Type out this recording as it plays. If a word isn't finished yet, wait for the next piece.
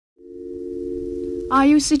Are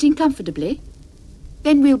you sitting comfortably?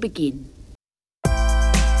 Then we'll begin.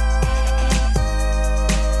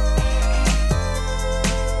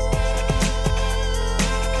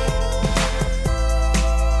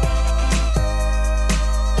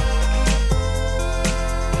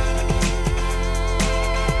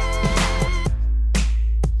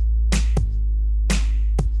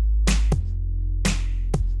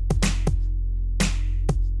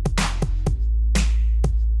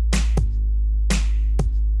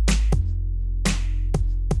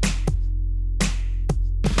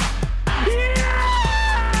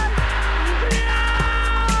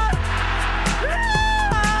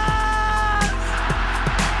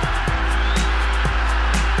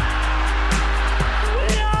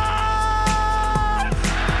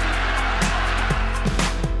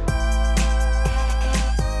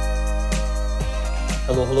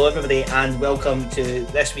 Hello everybody, and welcome to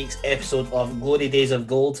this week's episode of Glory Days of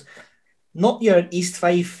Gold. Not your East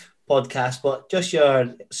Fife podcast, but just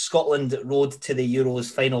your Scotland Road to the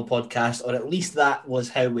Euros final podcast, or at least that was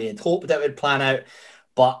how we had hoped it would plan out,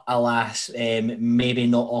 but alas, maybe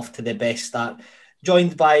not off to the best start.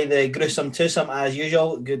 Joined by the gruesome twosome as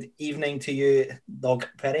usual. Good evening to you, Doug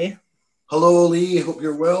Perry. Hello Lee, hope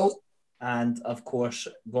you're well. And of course,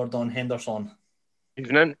 Gordon Henderson.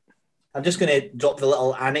 Evening. I'm just going to drop the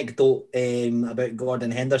little anecdote about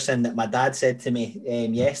Gordon Henderson that my dad said to me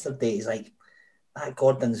yesterday. He's like, that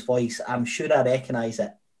Gordon's voice, I'm sure I recognise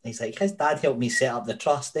it. He's like, his dad helped me set up the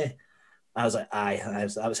trust. I was like, aye,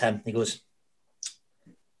 that was him. He goes,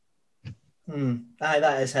 aye,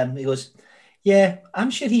 that is him. He goes, yeah,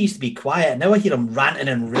 I'm sure he used to be quiet. Now I hear him ranting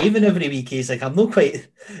and raving every week. He's like, I'm not quite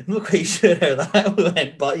sure how that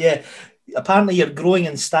went. But yeah, apparently you're growing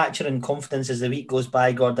in stature and confidence as the week goes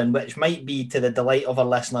by, Gordon, which might be to the delight of our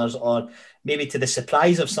listeners or maybe to the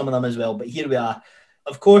surprise of some of them as well. But here we are.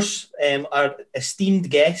 Of course, our esteemed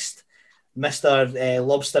guest, Mr.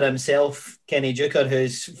 Lobster himself, Kenny Duker,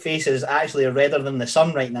 whose face is actually redder than the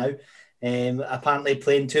sun right now, apparently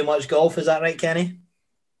playing too much golf. Is that right, Kenny?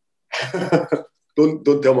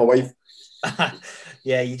 Don't tell my wife.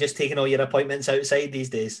 Yeah, you're just taking all your appointments outside these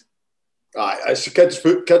days. It's kids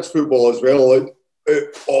football as well, out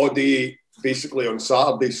all day basically on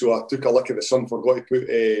Saturday, so I took a look at the sun, forgot to put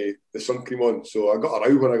the sun cream on, so I got a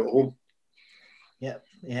row when I got home.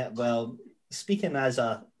 Yeah. Well, speaking as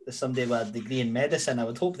somebody with a degree in medicine, I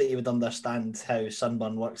would hope that you would understand how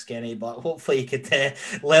sunburn works, Kenny, but hopefully you could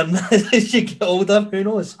learn as you get older. Who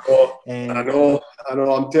knows? I know.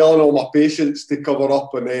 I'm telling all my patients to cover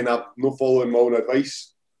up, and then I'm not following my own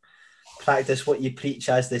advice. Practice what you preach,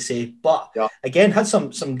 as they say. But again, had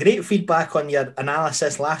some great feedback on your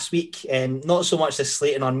analysis last week. Not so much the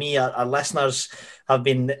slating on me. Our listeners have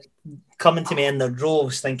been coming to me in their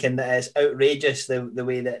droves, thinking that it's outrageous the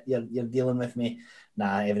way that you're dealing with me.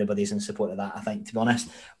 Nah, everybody's in support of that, I think, to be honest.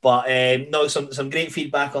 But no, some great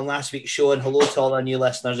feedback on last week's show, and hello to all our new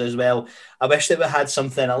listeners as well. I wish that we had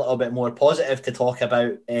something a little bit more positive to talk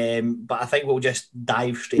about, but I think we'll just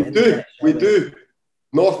dive straight into it. We do.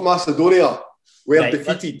 North Macedonia were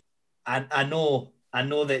defeated. I know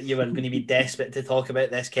that you were going to be desperate to talk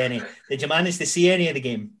about this, Kenny. Did you manage to see any of the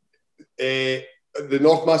game? The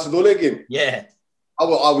North Macedonia game? Yeah. I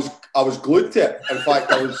was glued to it. In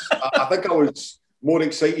fact, I think I was more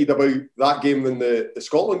excited about that game than the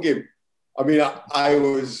Scotland game. I mean, I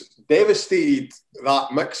was devastated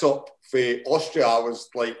that mix-up for Austria. I was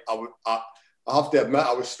like, I have to admit,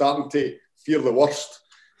 I was starting to fear the worst.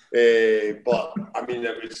 But I mean,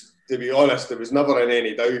 it was, to be honest, there was never in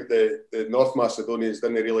any doubt the North Macedonians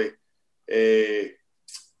didn't really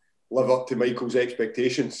live up to Michael's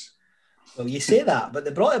expectations. Well, you say that, but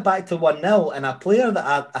they brought it back to 1-0, and a player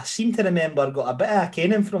that I seem to remember got a bit of a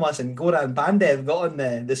caning from us, and Goran Bandev got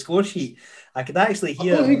on the score sheet. I could actually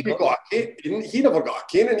hear. I don't think he got a cane. He never got a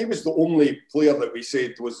caning. He was the only player that we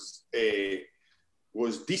said was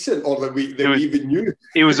decent, or that we even knew.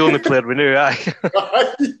 He was the only player we knew, aye.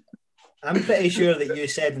 I'm pretty sure that you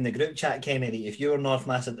said in the group chat, Kenny, that if you were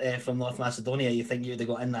from North Macedonia, you think you'd have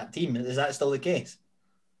got in that team. Is that still the case?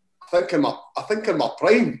 I think in my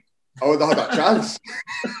prime, I would have had a chance.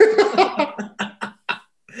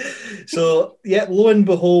 So, yeah, lo and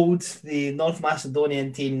behold, the North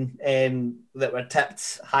Macedonian team that were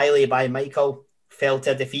tipped highly by Michael fell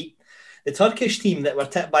to defeat. The Turkish team that were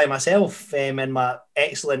tipped by myself, and my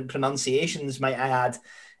excellent pronunciations, might I add,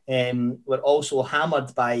 were also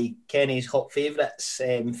hammered by Kenny's hot favourites,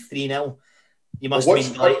 3-0. You must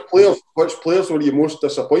which players were you most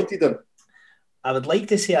disappointed in? I would like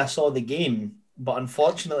to say I saw the game, but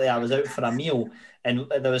unfortunately I was out for a meal, and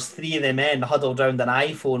there was three of the men huddled around an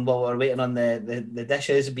iPhone while we were waiting on the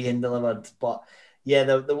dishes being delivered. But yeah,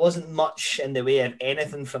 there wasn't much in the way of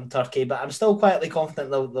anything from Turkey, but I'm still quietly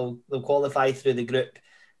confident they'll qualify through the group,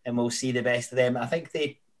 and we'll see the best of them. I think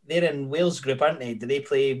they're in Wales group, aren't they? Do they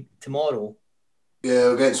play tomorrow?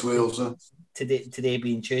 Yeah, against Wales. Today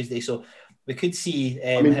being Tuesday, so we could see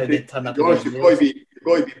I mean, how they turn up. You've got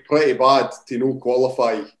to be pretty bad to not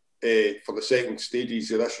qualify for the second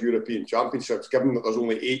stages of this European Championships, given that there's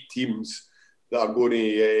only 8 teams that are going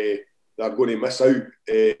to miss out.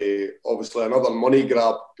 Obviously, another money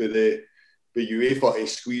grab by UEFA to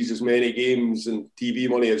squeeze as many games and TV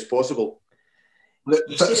money as possible.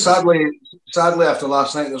 Sadly, after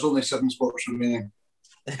last night, there's only 7 spots remaining.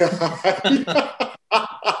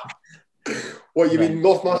 What, you mean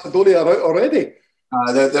North Macedonia are out already?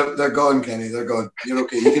 They're gone, Kenny. They're gone. You're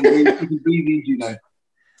okay. You can breathe easy now.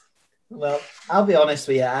 Well, I'll be honest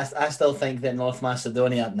with you. I still think that North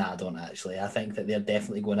Macedonia. I don't actually. I think that they're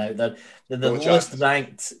definitely going out. They're the lowest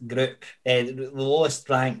ranked group, the lowest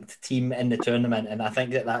ranked team in the tournament, and I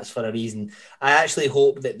think that that's for a reason. I actually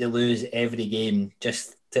hope that they lose every game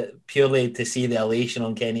just purely to see the elation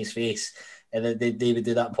on Kenny's face, and that they would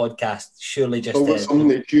do that podcast. Surely just something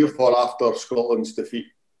to cheer for after Scotland's defeat.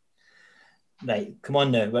 Right, come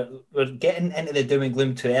on now. We're getting into the doom and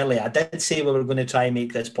gloom too early. I did say we were going to try and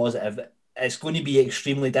make this positive. It's going to be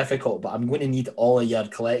extremely difficult, but I'm going to need all of your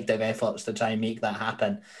collective efforts to try and make that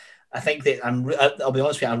happen. I think that I'll be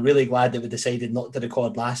honest with you, I'm really glad that we decided not to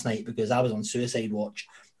record last night because I was on suicide watch.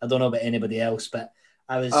 I don't know about anybody else, but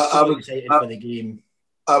I was so excited for the game.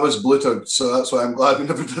 I was bluttered, so that's why I'm glad we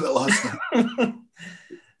never did it last night.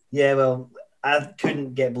 Yeah, well, I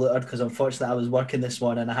couldn't get bluttered because unfortunately I was working this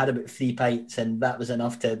morning. I had about 3 pints and that was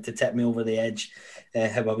enough to tip me over the edge, how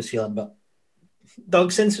I was feeling. But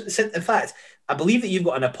Doug, since in fact, I believe that you've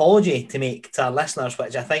got an apology to make to our listeners,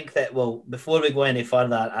 which I think that, well, before we go any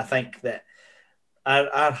further, I think that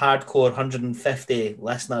our hardcore 150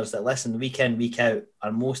 listeners that listen week in, week out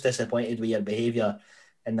are most disappointed with your behaviour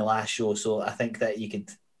in the last show. So I think that you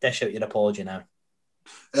could dish out your apology now.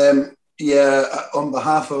 Yeah, on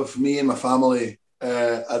behalf of me and my family,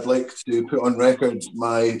 I'd like to put on record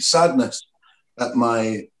my sadness at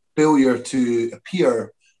my failure to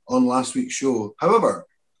appear on last week's show. However,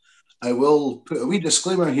 I will put a wee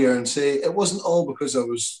disclaimer here and say it wasn't all because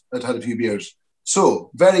I'd had a few beers.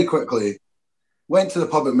 So, very quickly, went to the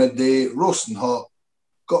pub at midday, roasting hot,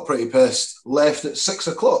 got pretty pissed, left at 6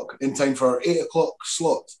 o'clock in time for our 8 o'clock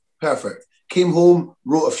slot. Perfect. Came home,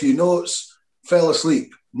 wrote a few notes, fell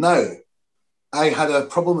asleep. Now, I had a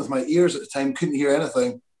problem with my ears at the time, couldn't hear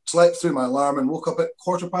anything, slept through my alarm and woke up at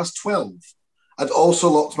 12:15. I'd also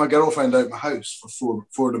locked my girlfriend out of my house for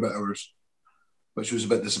four and a bit hours, which was a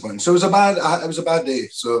bit disappointing. So it was a bad day.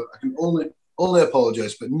 So I can only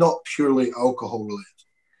apologise, but not purely alcohol related.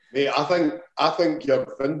 Mate, I think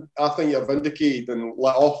you're vindicated and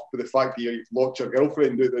let off with the fact that you locked your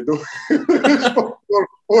girlfriend out the door for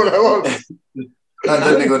 4 hours. That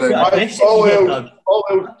didn't go down. All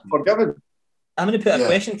else forgiven. I'm going to put a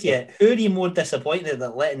question to you. Who are you more disappointed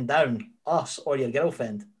at letting down, us or your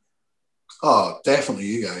girlfriend? Oh, definitely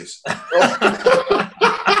you guys.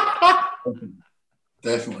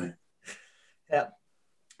 Definitely. Yeah.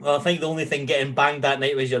 Well, I think the only thing getting banged that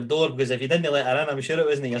night was your door, because if you didn't let her in, I'm sure it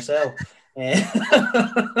wasn't yourself.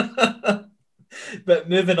 But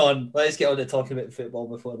moving on, let's get on to talking about football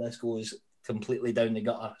before this goes completely down the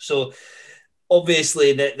gutter. So,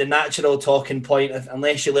 obviously, the natural talking point,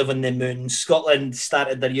 unless you live on the moon, Scotland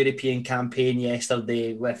started their European campaign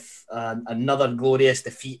yesterday with another glorious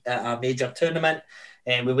defeat at a major tournament.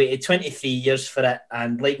 And we waited 23 years for it,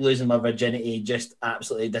 and like losing my virginity, just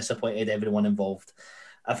absolutely disappointed everyone involved.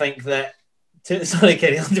 I think that, sorry,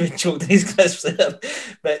 Kenny, I've been choked in his crisps there.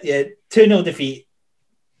 But yeah, 2-0 defeat.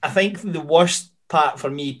 I think the worst part for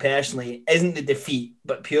me personally isn't the defeat,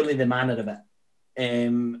 but purely the manner of it.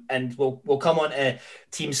 And we'll come on to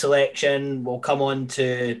team selection, we'll come on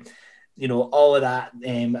to, all of that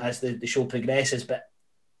as the show progresses. But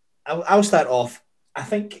I'll start off. I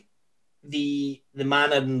think the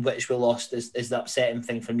manner in which we lost is the upsetting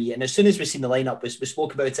thing for me. And as soon as we seen the lineup, we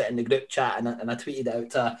spoke about it in the group chat, and I tweeted it out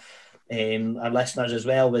to our listeners as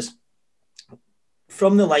well, was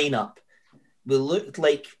from the lineup, we looked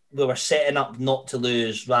like we were setting up not to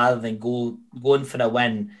lose rather than going for a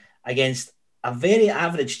win against a very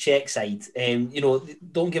average Czech side.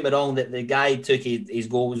 Don't get me wrong, that the guy took his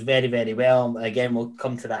goals very, very well. Again, we'll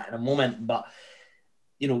come to that in a moment, but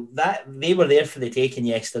that they were there for the taking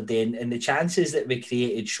yesterday, and the chances that we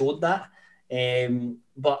created showed that.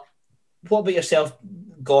 But what about yourself,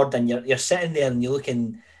 Gordon? You're sitting there and you're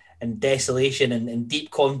looking in desolation and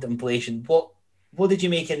deep contemplation. What did you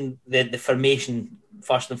make in the formation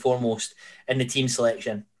first and foremost in the team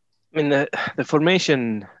selection? I mean, the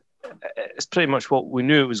formation is pretty much what we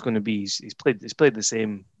knew it was going to be. He's played the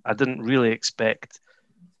same. I didn't really expect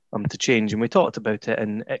him to change, and we talked about it.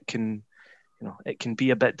 And it can be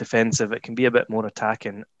a bit defensive. It can be a bit more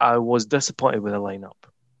attacking. I was disappointed with the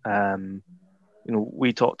lineup.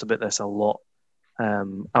 We talked about this a lot.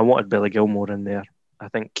 I wanted Billy Gilmour in there. I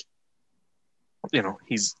think,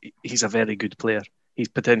 he's a very good player. He's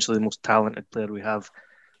potentially the most talented player we have,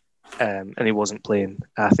 and he wasn't playing.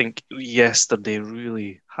 I think yesterday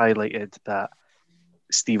really highlighted that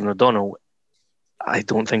Stephen O'Donnell, I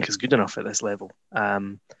don't think is good enough at this level.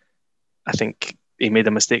 I think he made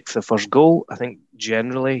a mistake for the first goal. I think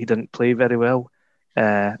generally he didn't play very well.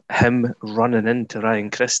 Him running into Ryan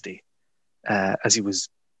Christie as he was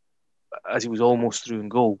almost through in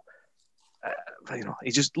goal.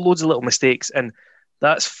 He just loads of little mistakes, and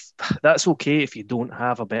that's okay if you don't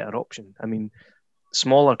have a better option. I mean,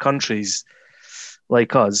 smaller countries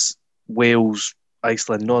like us, Wales,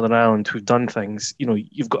 Iceland, Northern Ireland, who've done things,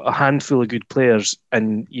 you've got a handful of good players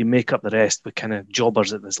and you make up the rest with kind of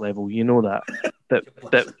jobbers at this level. You know that.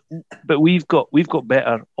 But we've got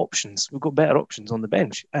better options. We've got better options on the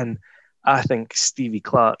bench. And I think Stevie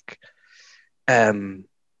Clarke, you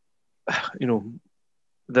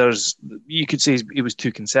could say he was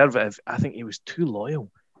too conservative. I think he was too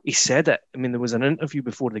loyal. He said it. I mean, there was an interview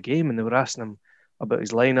before the game and they were asking him about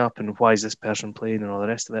his lineup and why is this person playing and all the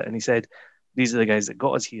rest of it. And he said, these are the guys that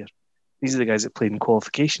got us here. These are the guys that played in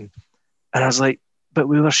qualification. And I was like, but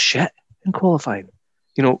we were shit in qualifying.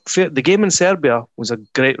 The game in Serbia was a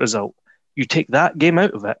great result. You take that game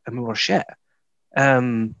out of it and we were shit.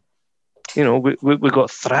 We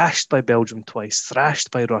got thrashed by Belgium twice,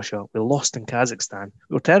 thrashed by Russia. We lost in Kazakhstan.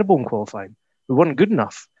 We were terrible in qualifying. We weren't good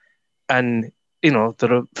enough. And,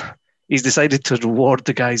 he's decided to reward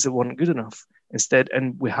the guys that weren't good enough instead.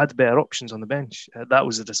 And we had better options on the bench. That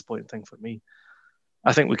was a disappointing thing for me.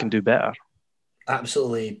 I think we can do better.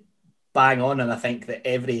 Absolutely bang on. And I think that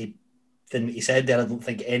everything that he said there, I don't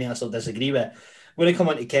think any of us will disagree with. I'm going to come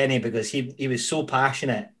on to Kenny because he was so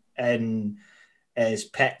passionate in his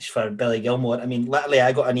pitch for Billy Gilmour. I mean, literally,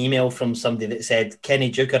 I got an email from somebody that said,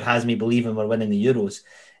 Kenny Duker has me believing we're winning the Euros.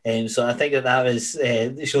 So I think that was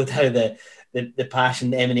showed how the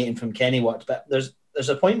passion emanating from Kenny worked. But there's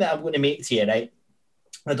a point that I'm going to make to you, right?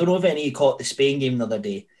 I don't know if any of you caught the Spain game the other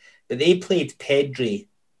day, but they played Pedri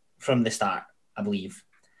from the start, I believe.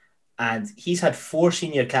 And he's had 4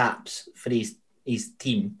 senior caps for his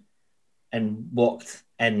team and walked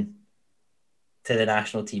in to the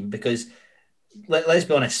national team because, let's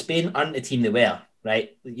be honest, Spain aren't the team they were,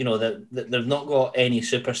 right? They've not got any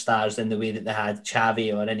superstars in the way that they had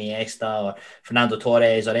Xavi or Iniesta or Fernando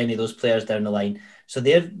Torres or any of those players down the line. So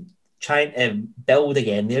they're trying to build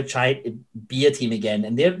again. They're trying to be a team again,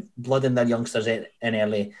 and they're blooding their youngsters in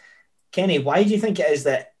early. Kenny, why do you think it is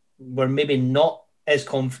that we're maybe not as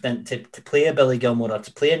confident to play a Billy Gilmour or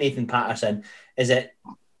to play a Nathan Patterson? Is it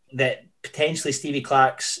that potentially Stevie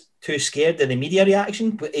Clarke's too scared of the media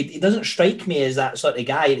reaction? He doesn't strike me as that sort of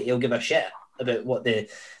guy that he'll give a shit about what the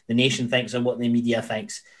nation thinks or what the media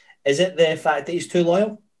thinks. Is it the fact that he's too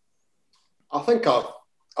loyal? I think I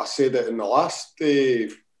said it in the last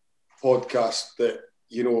podcast that,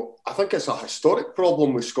 I think it's a historic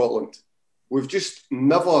problem with Scotland. We've just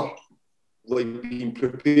never been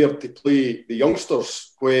prepared to play the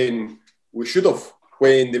youngsters when we should have,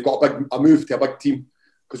 when they've got a move to a big team.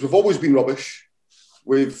 Because we've always been rubbish.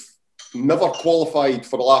 We've never qualified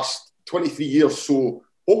for the last 23 years. So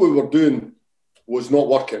what we were doing was not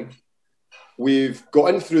working. We've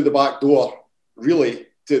got in through the back door, really,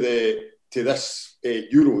 to this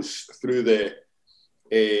Euros through the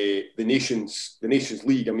Nations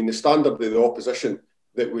League. I mean, the standard of the opposition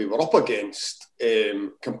that we were up against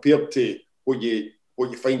compared to what you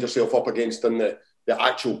find yourself up against in the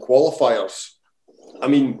actual qualifiers. I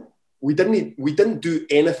mean, we didn't do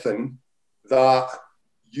anything that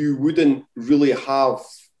you wouldn't really have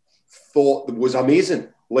thought was amazing.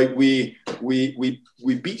 Like we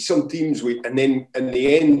beat some teams, and then in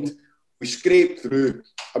the end we scraped through.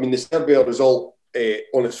 I mean, the Serbia result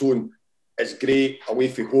on its own is great away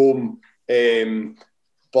from home,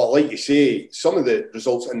 but like you say, some of the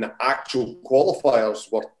results in the actual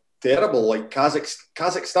qualifiers were terrible. Like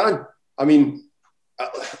Kazakhstan. I mean,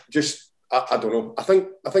 I don't know. I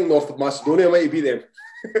think North Macedonia might be them.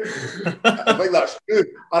 I think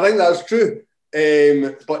that's true.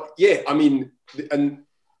 But yeah, I mean, and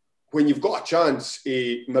when you've got a chance,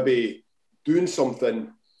 maybe doing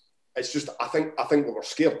something, it's just I think we were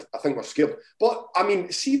scared. I think we're scared. But I mean,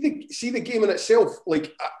 see the game in itself.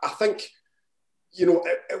 Like I think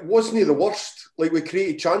it wasn't the worst. Like, we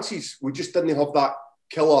created chances. We just didn't have that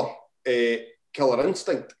killer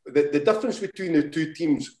instinct. The difference between the two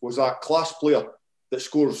teams was that class player that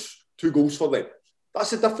scores 2 goals for them.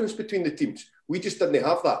 That's the difference between the teams. We just didn't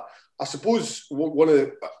have that. I suppose one of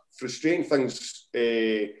the frustrating things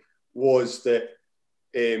was that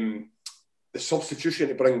the substitution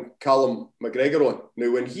to bring Callum McGregor on.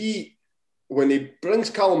 Now, when he brings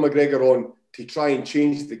Callum McGregor on to try and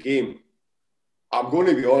change the game, I'm going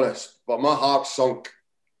to be honest, but my heart sunk.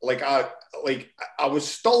 I was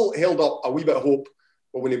still held up a wee bit of hope,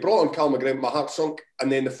 but when he brought on Callum McGregor, my heart sunk.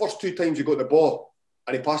 And then the first 2 times he got the ball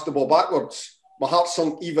and he passed the ball backwards, my heart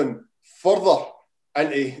sunk even further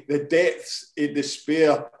into the depths of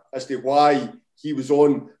despair as to why he was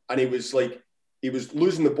on, and he was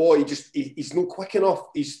losing the ball. He's not quick enough.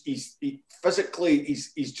 He's physically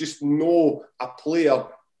just no a player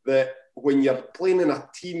that when you're playing in a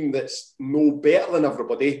team that's no better than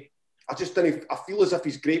everybody. I feel as if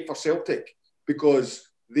he's great for Celtic because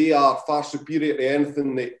they are far superior to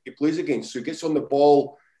anything that he plays against. So he gets on the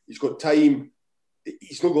ball, he's got time.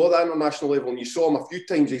 He's not got that international level, and you saw him a few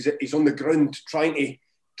times. He's on the ground trying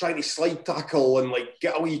to slide tackle and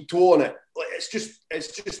get a wee toe on it. It's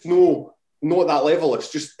just no at that level.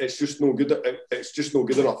 It's just no good. It's just no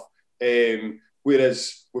good enough.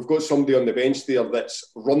 Whereas we've got somebody on the bench there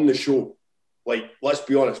that's run the show. Let's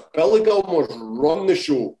be honest, Billy Gilmour's run the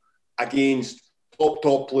show against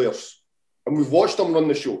top players, and we've watched him run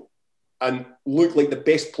the show and look like the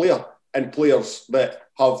best player in players that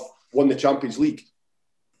have won the Champions League.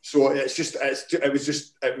 So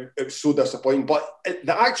it was so disappointing. But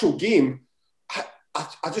the actual game,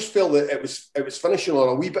 I just felt that it was finishing on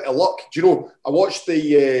a wee bit of luck. Do you know? I watched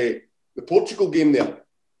the Portugal game there.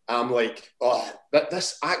 I'm like,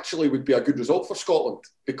 this actually would be a good result for Scotland,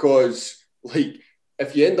 because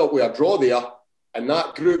if you end up with a draw there in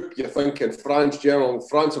that group, you're thinking France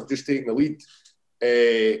have just taken the lead.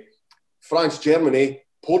 France, Germany,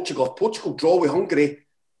 Portugal draw with Hungary.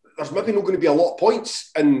 There's maybe not going to be a lot of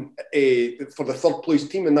points for the third place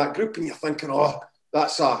team in that group, and you're thinking,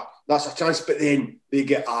 that's a chance. But then they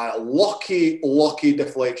get a lucky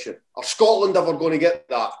deflection. Are Scotland ever going to get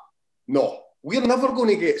that? No, we're never going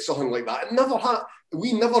to get something like that.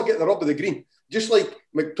 We never get the rub of the green. Just like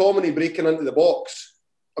McTominay breaking into the box.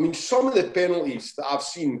 I mean, some of the penalties that I've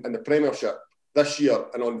seen in the Premiership this year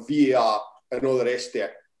and on VAR and all the rest of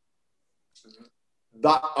it,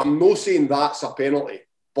 that I'm not saying that's a penalty,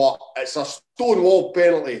 but it's a stonewall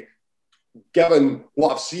penalty given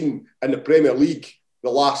what I've seen in the Premier League the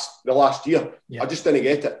last year. Yeah. I just didn't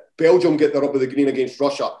get it. Belgium get the rub of the green against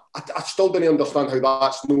Russia. I still didn't understand how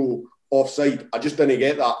that's no offside. I just didn't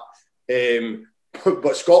get that.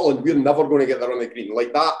 But Scotland, we're never going to get the run of the green.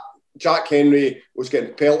 Like that, Jack Henry was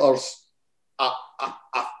getting pelters.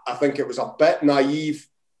 I think it was a bit naive.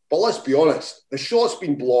 But let's be honest, the shot's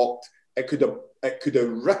been blocked. It could have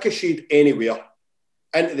ricocheted anywhere,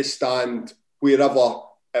 into the stand, wherever.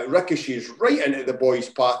 It ricochets right into the boy's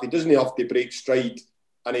path. He doesn't have to break stride.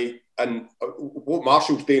 And what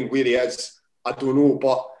Marshall's doing where he is, I don't know.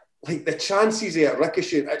 But the chances of it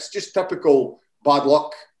ricocheting, it's just typical bad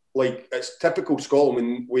luck. It's typical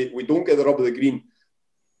Scotland when we don't get the rub of the green.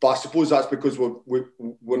 But I suppose that's because we're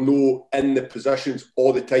not in the positions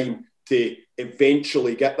all the time to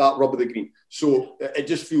eventually get that rub of the green. So it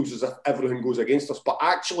just feels as if everything goes against us. But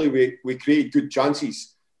actually, we created good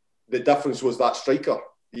chances. The difference was that striker.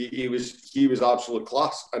 He was absolute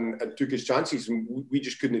class and took his chances, and we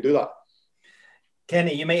just couldn't do that.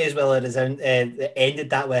 Kenny, you might as well have ended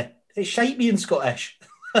that with, it's shite being Scottish.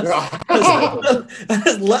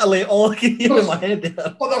 That's literally all I can hear in my head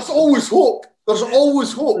there. But there's always hope. There's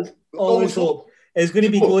always hope. Always hope. It's going to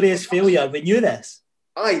be glorious failure. We knew this.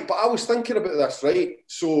 Aye, but I was thinking about this, right?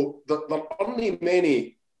 So there aren't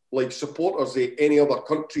many supporters of any other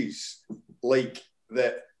countries that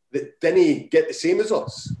didn't get the same as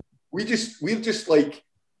us. We're just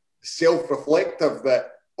self-reflective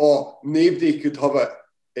that nobody could have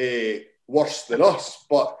it worse than us.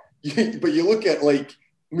 But you look at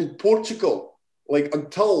Portugal,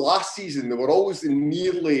 until last season they were always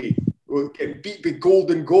getting beat by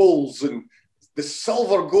golden goals and the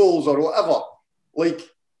silver goals or whatever. All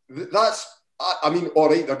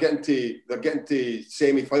right, they're getting to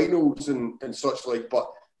semi-finals and such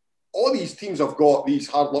but all these teams have got these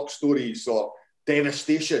hard luck stories or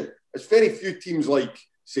devastation. It's very few teams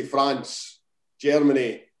say France,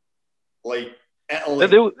 Germany, Italy.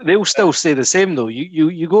 They'll still say the same though.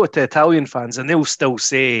 You go to Italian fans and they'll still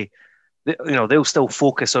say, they'll still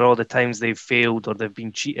focus on all the times they've failed or they've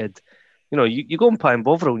been cheated. You know, you go and Pine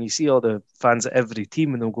Bovril and you see all the fans at every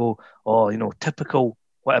team and they'll go, oh, you know, typical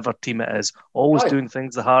whatever team it is, always doing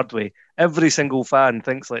things the hard way. Every single fan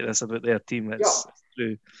thinks like this about their team. It's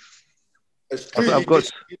true. It's true.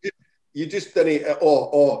 You just didn't,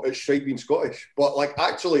 it's shite being Scottish. But, like,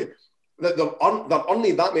 actually, there aren't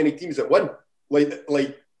that many teams that win.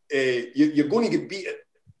 You're going to get beat.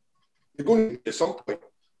 You're going to get at some point.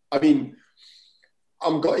 I mean,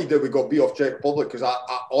 I'm gutted that we got beat off Czech Republic because I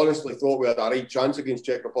honestly thought we had a right chance against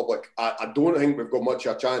Czech Republic. I don't think we've got much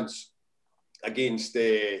of a chance against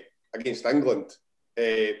England.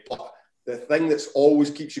 But the thing that's always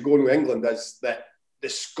keeps you going with England is that the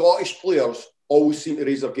Scottish players always seem to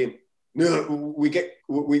raise their game. No, we get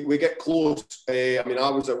close. I mean, I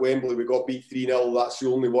was at Wembley. We got beat 3-0. That's the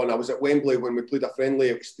only one. I was at Wembley when we played a friendly.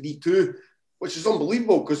 It was 3-2, which is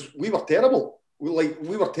unbelievable because we were terrible.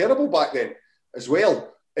 We were terrible back then as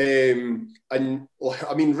well. And I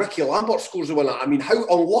mean, Ricky Lambert scores the winner. I mean, how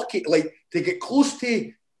unlucky, like, to get close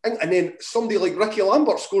to, and then somebody like Ricky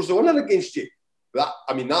Lambert scores the winner against you. That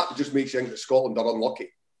just makes you think that Scotland are unlucky.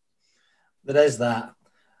 There is that.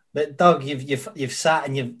 But Doug, you've sat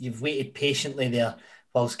and you've waited patiently there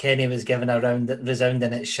whilst Kenny was giving a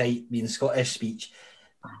resounding its shite being Scottish speech.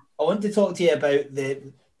 I want to talk to you about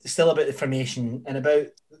the formation and about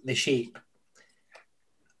the shape.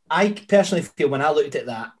 I personally feel when I looked at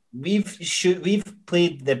that, we've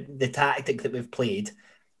played the tactic that we've played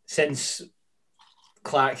since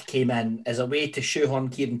Clark came in as a way to shoehorn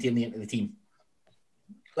Kieran Tierney into the team.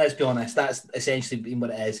 Let's be honest, that's essentially been what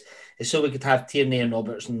it is. It's so we could have Tierney and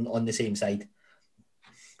Robertson on the same side.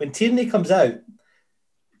 When Tierney comes out,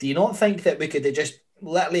 do you not think that we could have just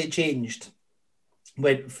literally changed,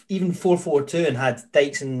 went even 4-4-2 and had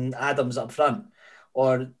Dykes and Adams up front,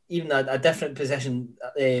 or even a different position,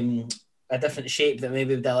 a different shape that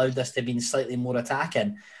maybe would have allowed us to be slightly more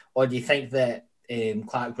attacking? Or do you think that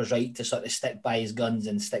Clark was right to sort of stick by his guns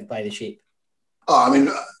and stick by the shape? Oh, I mean,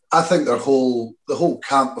 I think the whole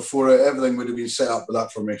camp before it, everything would have been set up with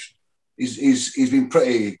that formation. He's been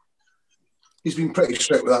pretty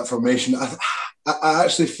strict with that formation. I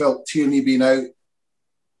actually felt Tierney being out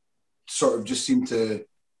sort of just seemed to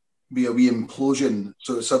be a wee implosion.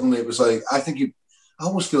 So suddenly it was like, I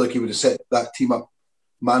almost feel like he would have set that team up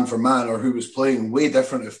man for man, or who was playing way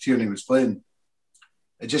different if Tierney was playing.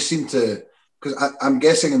 It just seemed to, because I'm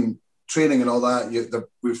guessing in training and all that,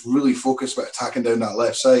 we've really focused about attacking down that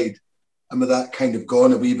left side, and with that kind of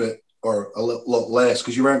gone a wee bit or a lot less,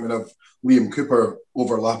 because you weren't going to have Liam Cooper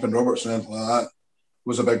overlapping Robertson or anything like that,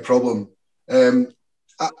 was a big problem.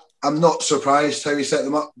 I'm not surprised how he set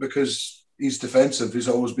them up because he's defensive. He's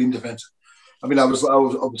always been defensive. I mean, I was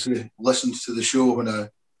obviously listened to the show when I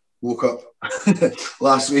woke up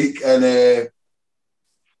last week, and I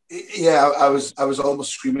was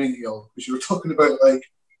almost screaming at you all because you were talking about like,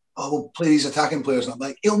 oh, we'll play these attacking players, and I'm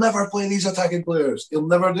like, he'll never play these attacking players. He'll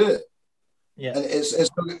never do it. Yeah, and it's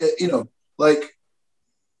like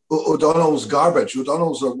O'Donnell's garbage.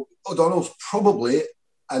 O'Donnell's probably,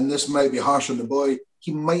 and this might be harsh on the boy,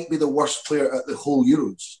 he might be the worst player at the whole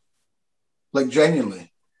Euros. Like,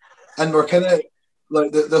 genuinely. And we're kind of,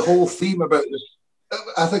 like, the whole theme about this,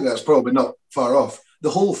 I think that's probably not far off. The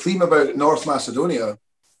whole theme about North Macedonia,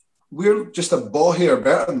 we're just a ball hair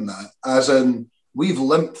better than that, as in we've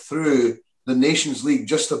limped through the Nations League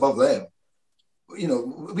just above them. You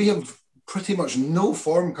know, we have pretty much no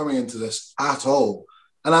form coming into this at all.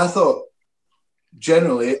 And I thought,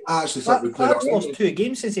 generally, I actually thought we played. Clark's lost 2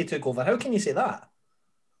 games since he took over. How can you say that?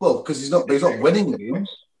 Well, because he's not winning games.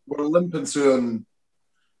 We're limping through, and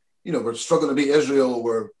we're struggling to beat Israel.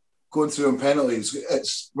 We're going through on penalties.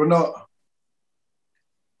 We're not.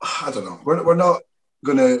 I don't know. We're not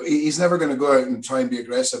going to. He's never going to go out and try and be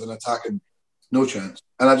aggressive and attacking. No chance.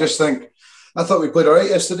 And I thought we played all right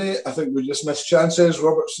yesterday. I think we just missed chances.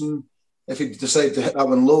 Robertson, if he decided to hit that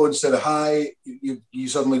one low instead of high, you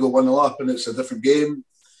suddenly go 1-0 up and it's a different game.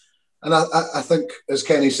 And I think, as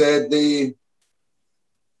Kenny said, they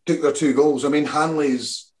took their 2 goals. I mean,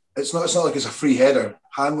 Hanley's, it's not like it's a free header.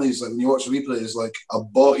 Hanley's, like, when you watch the replay, is like a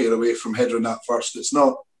ball here away from headering that first. It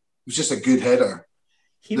was just a good header.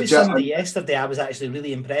 He was somebody yesterday I was actually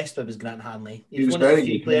really impressed with, was Grant Hanley. He was one of the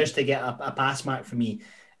few players to get a pass mark for me.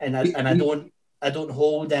 And I don't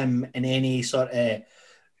hold him in any sort of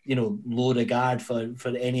low regard for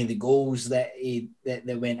any of the goals that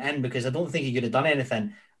went in, because I don't think he could have done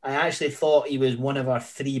anything. I actually thought he was one of our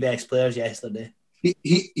 3 best players yesterday.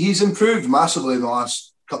 He's improved massively in the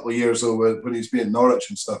last couple of years, though, when he's been at Norwich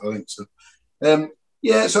and stuff, I think. So,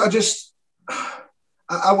 so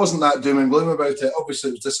I wasn't that doom and gloom about it. Obviously,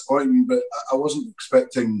 it was disappointing, but I wasn't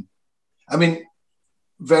expecting. I mean,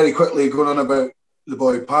 very quickly going on about the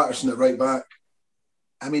boy Patterson at right back.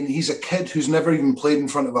 I mean, he's a kid who's never even played in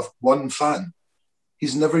front of one fan.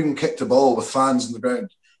 He's never even kicked a ball with fans in the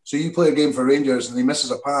ground. So you play a game for Rangers and he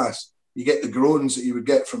misses a pass, you get the groans that you would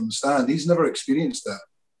get from the stand. He's never experienced that.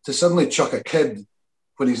 To suddenly chuck a kid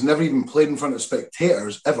when he's never even played in front of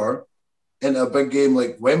spectators ever into a big game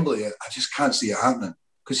like Wembley, I just can't see it happening,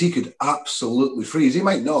 because he could absolutely freeze. He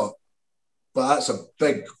might not, but that's a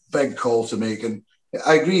big, big call to make. And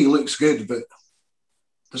I agree, he looks good, but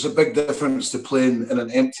there's a big difference to playing in an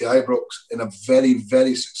empty Ibrox in a very,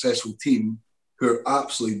 very successful team who are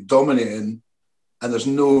absolutely dominating, and there's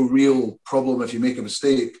no real problem if you make a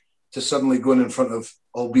mistake, to suddenly going in front of,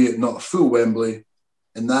 albeit not a full Wembley,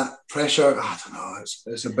 and that pressure, I don't know,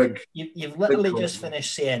 it's a big... You've literally just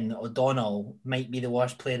finished saying O'Donnell might be the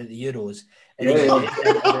worst player at the Euros, and Yeah, then yeah.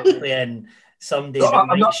 you're about playing somebody No, that I'm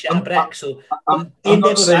might not- shit a brick. So, I'm being not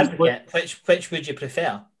devil's saying- advocate, which would you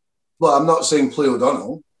prefer? Well, I'm not saying play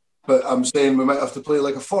O'Donnell, but I'm saying we might have to play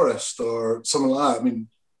like a Forrest or something like that. I mean,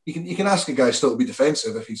 you can ask a guy still to be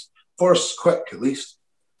defensive if he's... Forrest's quick, at least.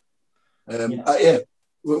 Yeah.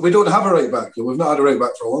 We don't have a right back, though. We've not had a right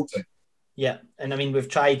back for a long time. Yeah, and I mean, we've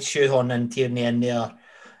tried shoehorning and Tierney in there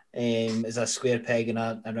as a square peg in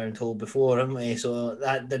a round hole before, haven't we? So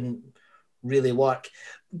that didn't really work.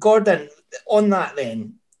 Gordon, on that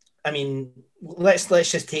then, I mean, let's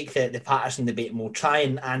just take the Patterson debate and we'll try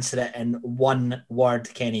and answer it in one word,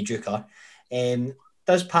 Kenny Duker.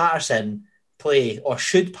 Does Patterson play, or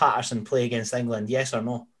should Patterson play against England? Yes or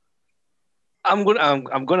no? I'm going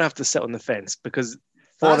to have to sit on the fence, because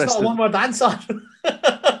That's Forrest. not a one-word answer.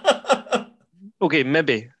 Okay,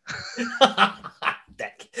 maybe.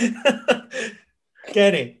 Dick.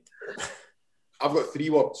 Kenny, I've got 3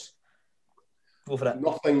 words. go for it.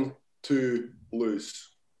 Nothing to lose.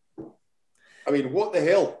 I mean, what the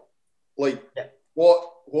hell? Like, Yeah.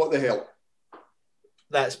 what the hell?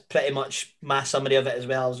 That's pretty much my summary of it as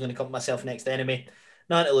well. I was going to come myself next enemy.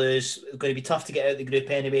 Nothing to lose. It's going to be tough to get out of the group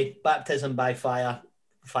anyway. Baptism by fire.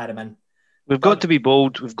 Fire him in. We've got to be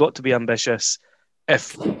bold. We've got to be ambitious.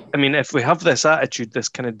 If we have this attitude, this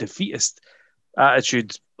kind of defeatist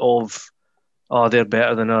attitude of, oh, they're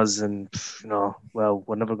better than us, and well,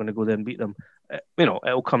 we're never going to go there and beat them.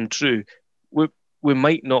 It'll come true. We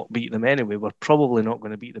might not beat them anyway. We're probably not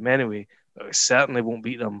going to beat them anyway, but we certainly won't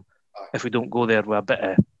beat them if we don't go there with a bit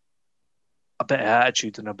of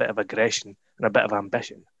attitude and a bit of aggression and a bit of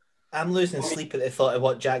ambition. I'm losing sleep at the thought of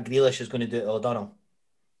what Jack Grealish is going to do to O'Donnell.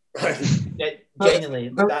 Genuinely,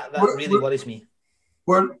 that really worries me.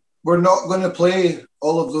 We're not going to play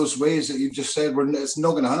all of those ways that you've just said. It's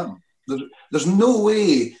not going to happen. There's no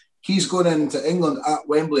way he's going into England at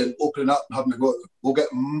Wembley and opening up and having a go. We'll get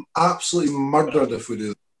absolutely murdered if we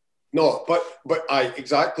do. No, but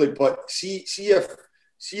exactly. But see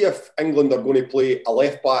if England are going to play a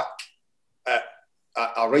left back,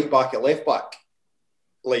 a right back at left back.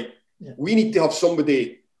 Like, we need to have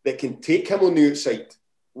somebody that can take him on the outside.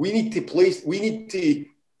 We need to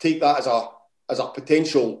take that as a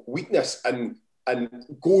potential weakness and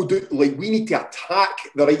go do, like, we need to attack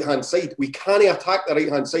the right hand side. We can't attack the right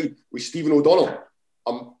hand side with Stephen O'Donnell.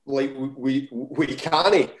 We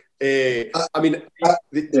can't.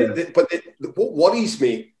 What worries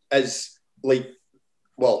me is, like,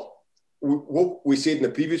 well, what we said in the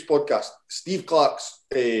previous podcast, Steve Clarke's.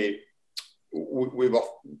 We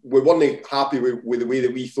weren't happy with the way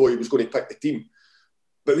that we thought he was going to pick the team.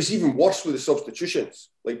 But it was even worse with the substitutions,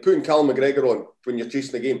 like putting Callum McGregor on when you're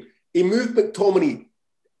chasing the game. He moved McTominay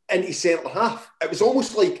into centre half. It was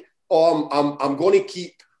almost like, I'm going to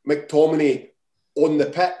keep McTominay on the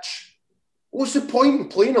pitch. What's the point in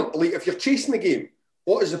playing him? Like, if you're chasing the game,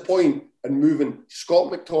 what is the point in moving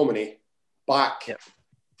Scott McTominay back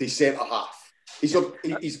to centre half? He's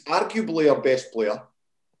arguably our best player.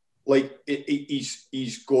 Like,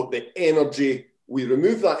 he's got the energy. We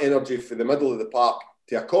remove that energy from the middle of the park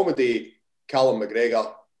to accommodate Callum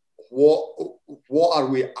McGregor.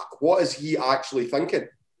 What is he actually thinking?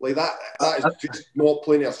 Like, that is just not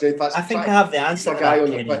playing our strength. I think I have the answer to that,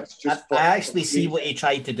 Kenny. I actually see what he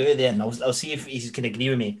tried to do there, and I'll see if he can agree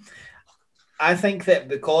with me. I think that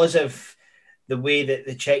because of the way that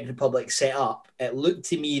the Czech Republic set up, it looked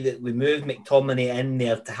to me that we moved McTominay in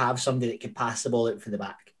there to have somebody that could pass the ball out for the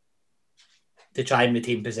back to try and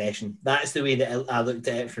retain possession. That's the way that I looked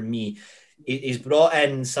at it from me. He's brought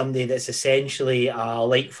in somebody that's essentially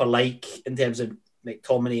like for like in terms of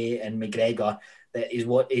McTominay and McGregor. That is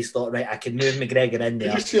what he's thought. Right, I can move McGregor in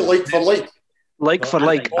there. Did you say like for like? Like for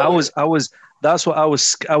like. I was. That's what I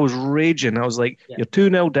was raging. I was like, you're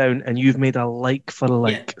 2-0 down, and you've made a like for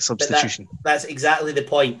like substitution. That's exactly the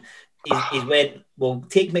point. he's went, we'll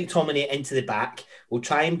take McTominay into the back, we'll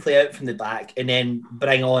try and play out from the back, and then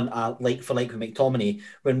bring on a like for like with McTominay.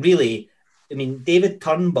 When really, I mean, David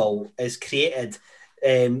Turnbull has created,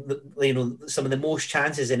 some of the most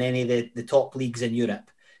chances in any of the top leagues in Europe.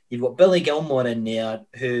 You've got Billy Gilmore in there,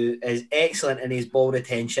 who is excellent in his ball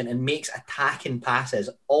retention and makes attacking passes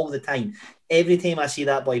all the time. Every time I see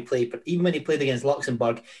that boy play, but even when he played against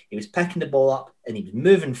Luxembourg, he was picking the ball up and he was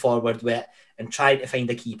moving forward with it and trying to find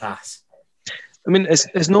a key pass. I mean,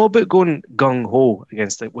 it's not about going gung-ho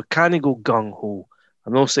against it. We can't go gung-ho.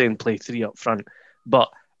 I'm not saying play three up front, but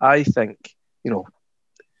I think,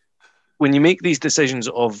 when you make these decisions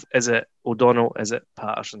of, is it O'Donnell, is it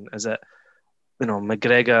Patterson, is it,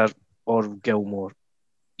 McGregor or Gilmore,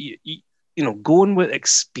 going with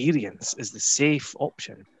experience is the safe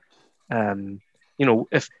option.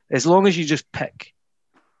 If as long as you just pick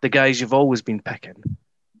the guys you've always been picking,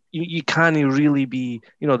 you can't really be,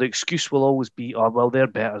 the excuse will always be, oh, well, they're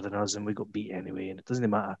better than us and we got beat anyway, and it doesn't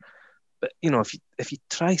matter. But, if you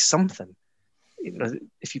try something,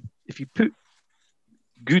 if you put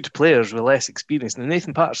good players with less experience, and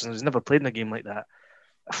Nathan Patterson has never played in a game like that.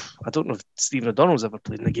 I don't know if Stephen O'Donnell's ever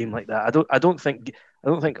played in a game like that. I don't think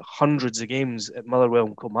hundreds of games at Motherwell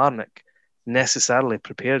and Kilmarnock necessarily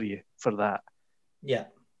prepare you for that. Yeah.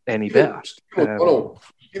 Any better. Stephen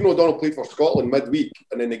O'Donnell played for Scotland midweek,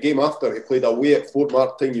 and in the game after, he played away at Fort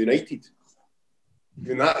Martin United.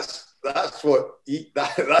 And that's the type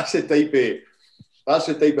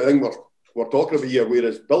of thing we're talking about here.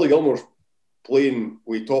 Whereas Billy Gilmore's playing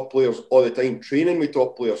with top players all the time, training with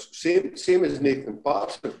top players. Same as Nathan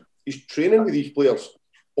Patterson. He's training with these players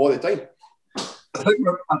all the time.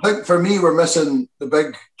 I think for me, we're missing the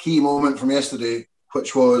big key moment from yesterday,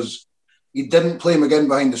 which was he didn't play McGinn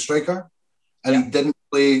behind the striker, and he didn't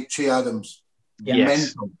play Che Adams.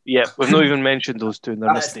 Yes. Yeah, we've not even mentioned those two in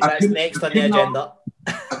their mistake. That's next on the agenda.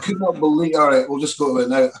 I could not believe. All right, we'll just go to it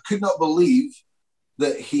now. I could not believe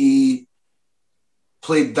that he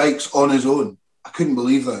played Dykes on his own. I couldn't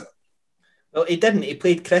believe that. Well, he didn't. He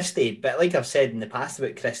played Christie, but like I've said in the past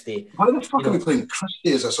about Christie, why the fuck are we playing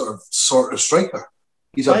Christie as a sort of striker?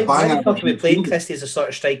 He's a banger. Why the fuck are we playing Christie as a sort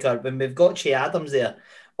of striker when we've got Che Adams there?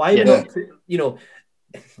 Why not?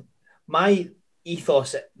 My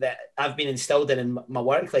ethos that I've been instilled in my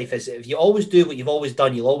work life is if you always do what you've always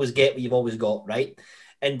done, you'll always get what you've always got, right?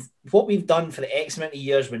 And what we've done for the X amount of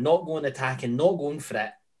years, we're not going attacking, not going for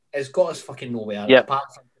it, has got us fucking nowhere. Yep.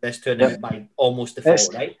 Apart from this tournament by almost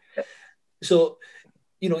default, right? So,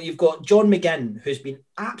 you've got John McGinn, who's been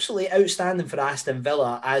absolutely outstanding for Aston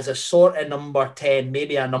Villa as a sort of number 10,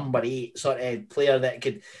 maybe a number 8 sort of player that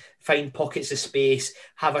could find pockets of space,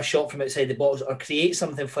 have a shot from outside the box, or create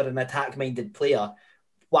something for an attack-minded player.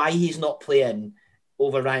 Why he's not playing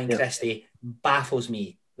over Ryan Christie baffles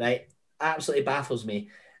me, right? Absolutely baffles me.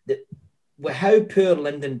 With how poor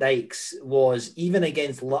Lyndon Dykes was, even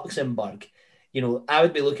against Luxembourg, I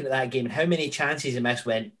would be looking at that game and how many chances he missed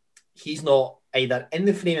when he's not either in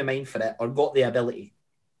the frame of mind for it or got the ability.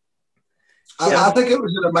 I think it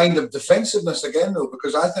was in a mind of defensiveness again, though,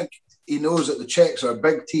 because I think he knows that the Czechs are a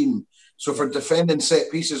big team. So for defending set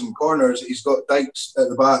pieces and corners, he's got Dykes at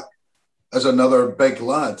the back as another big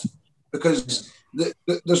lad. Because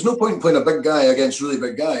there's no point in playing a big guy against really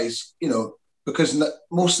big guys, because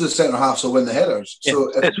most of the centre halves will win the headers.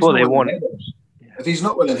 So that's what they want. If he's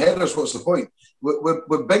not winning headers, what's the point?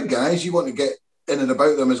 With big guys, you want to get in and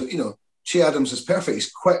about them. As Che Adams is perfect.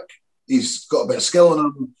 He's quick. He's got a bit of skill in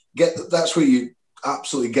him. That's where you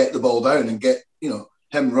absolutely get the ball down and get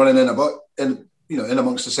him running in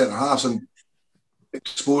amongst the centre halves and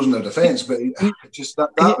exposing their defence. But just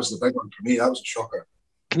that was the big one for me. That was a shocker.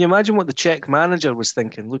 Can you imagine what the Czech manager was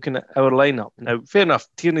thinking, looking at our lineup? Now, fair enough,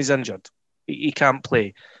 Tierney's injured. He can't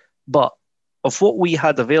play. But of what we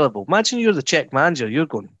had available, imagine you're the Czech manager, you're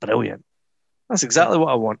going, brilliant. That's exactly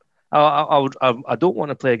what I want. I don't want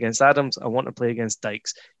to play against Adams. I want to play against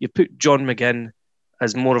Dykes. You put John McGinn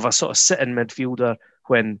as more of a sort of sitting midfielder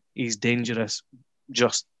when he's dangerous,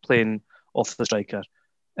 just playing off the striker.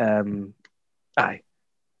 Aye.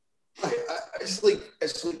 It's like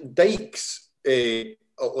Dykes. He's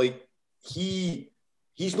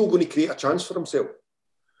not going to create a chance for himself.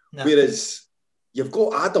 No. Whereas you've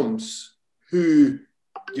got Adams, who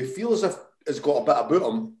you feel as if has got a bit about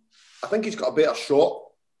him. I think he's got a better shot.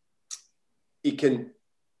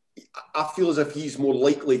 I feel as if he's more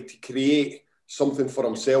likely to create something for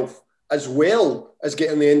himself, as well as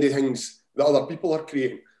getting the end of things that other people are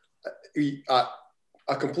creating. I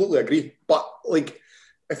completely agree. But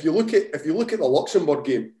if you look at the Luxembourg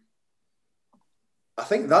game, I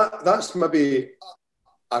think that's maybe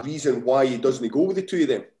a reason why he doesn't go with the two of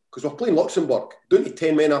them. because we're playing Luxembourg, down to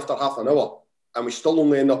 10 men after half an hour, and we still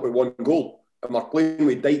only end up with 1 goal. And we're playing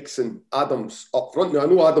with Dykes and Adams up front. Now, I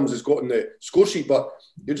know Adams has got on the score sheet, but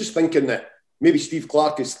you're just thinking that maybe Steve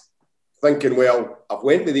Clarke is thinking, well, I've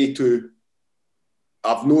went with A2.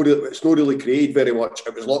 It's not really created very much.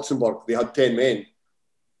 It was Luxembourg. They had 10 men.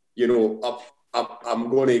 You know, I'm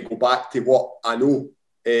going to go back to what I know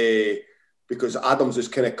because Adams has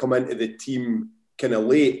kind of come into the team kind of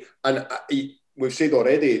late. And we've said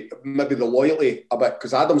already, maybe the loyalty a bit,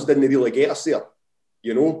 because Adams didn't really get us there,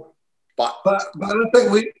 you know. But I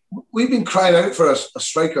think we've been crying out for a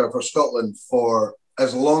striker for Scotland for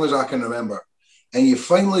as long as I can remember. And you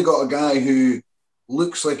finally got a guy who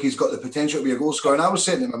looks like he's got the potential to be a goal scorer. And I was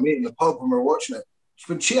saying to my mate in the pub when we were watching it,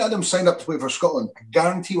 when Che Adams signed up to play for Scotland, I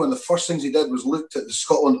guarantee one of the first things he did was looked at the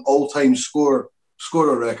Scotland all-time scorer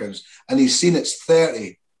records, and he's seen it's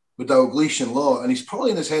 30 with Dalglish Law, and he's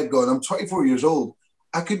probably in his head going, I'm 24 years old,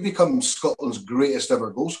 I could become Scotland's greatest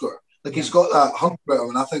ever goal scorer. Like, he's got that hunger about him,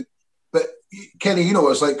 and I think, but Kenny, you know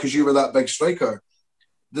what it's like because you were that big striker.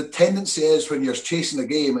 The tendency is when you're chasing a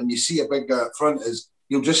game and you see a big guy up front is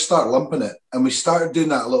you'll just start lumping it. And we started doing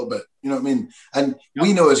that a little bit. You know what I mean? And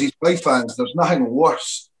we know as East Fife fans, there's nothing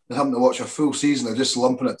worse than having to watch a full season of just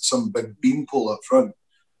lumping it to some big beanpole up front.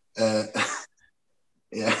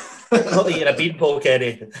 Yeah. Not that you're a beanpole,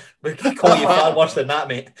 Kenny. We can call you far worse than that,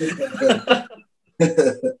 mate.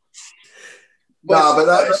 But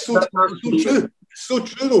that's so true. It's so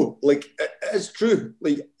true, though. Like, it's true.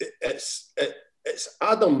 Like, it's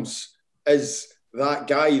Adams is that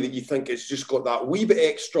guy that you think has just got that wee bit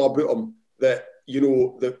extra about him that, you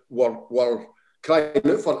know, that we're crying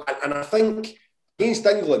out for. And I think against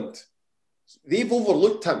England, they've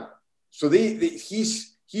overlooked him. So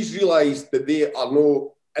he's realised that they are not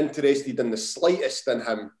interested in the slightest in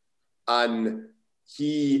him, and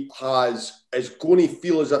he is going to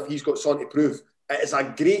feel as if he's got something to prove. It is a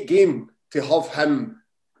great game to have him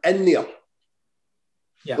in there.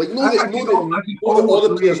 Yeah. Like, no, all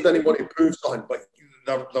the players didn't want to prove something, but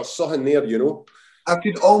there's something there, you know. I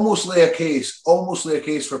could almost lay a case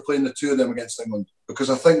for playing the two of them against England, because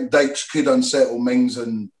I think Dykes could unsettle Mings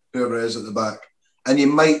and whoever is at the back. And you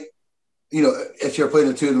might, you know, if you're playing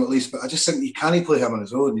the two of them at least, but I just think you can't play him on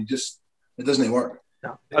his own. It doesn't work.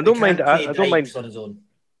 No. I don't mind on his own.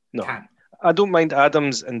 No, I don't mind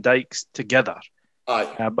Adams and Dykes together.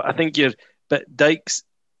 Aye. But I think but Dykes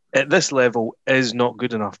at this level is not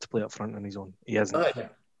good enough to play up front on his own. He isn't. Aye.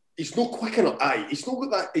 He's not quick enough. Aye, he's not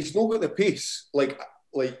got that. He's not got the pace. Like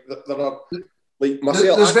there are like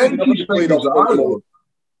myself. There's very few strikers that are, though.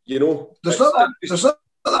 You know, there's not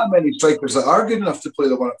that many strikers that are good enough to play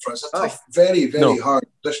the one up front. It's a tough, very, very hard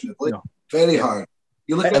position to play. No. Very hard.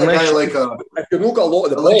 You look at a guy like if you've not got a lot of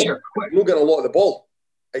the ball, you're not getting a lot of the ball.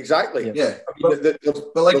 Exactly. Yeah. I mean,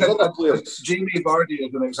 but like Jamie Vardy,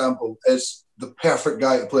 as an example, is the perfect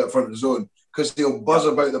guy to play up front of his own because he'll buzz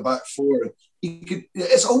about the back four.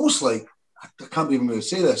 It's almost like, I can't even really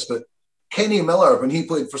say this, but Kenny Miller, when he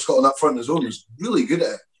played for Scotland up front of his own, was really good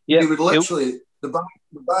at it. Yeah. He would literally, the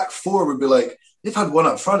back four would be like, they've had one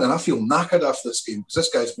up front and I feel knackered after this game because this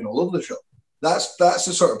guy's been all over the shop. That's the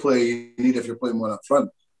sort of play you need if you're playing one up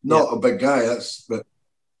front. Not a big guy.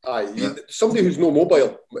 Somebody who's no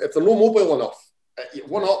mobile. If they're no mobile enough,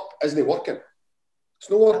 one up isn't working.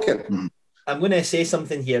 It's not working. Mm-hmm. I'm going to say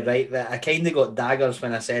something here, right? That I kind of got daggers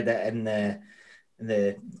when I said it in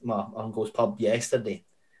my uncle's pub yesterday.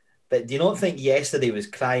 But do you not think yesterday was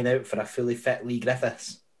crying out for a fully fit Leigh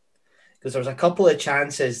Griffiths? Because there was a couple of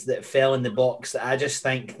chances that fell in the box that I just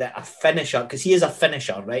think that a finisher, because he is a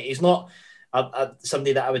finisher, right? He's not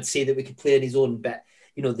somebody that I would say that we could play on his own, but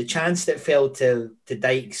you know, the chance that fell to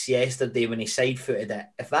Dykes yesterday when he side-footed it,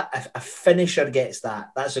 if a finisher gets that,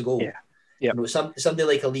 that's a goal. Yeah. You know, somebody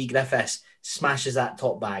like a Leigh Griffiths smashes that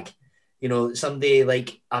top bag. You know, somebody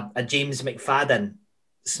like a James McFadden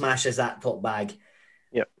smashes that top bag.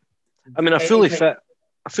 Yeah. I mean, a fully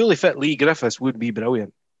fit Leigh Griffiths would be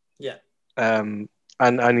brilliant. Yeah. And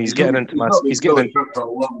he's getting into he's getting for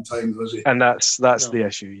a long time, was he? And that's the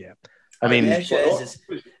issue. Yeah. I mean, the issue is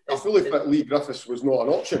I fully fit Leigh Griffiths was not an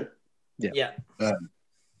option. Yeah.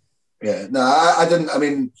 No, I didn't. I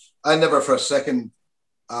mean, I never for a second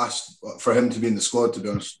asked for him to be in the squad, to be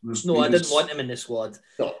honest. I didn't want him in the squad.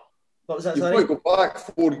 No. What was that? You've got to go back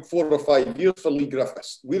 4 or 5 years for Leigh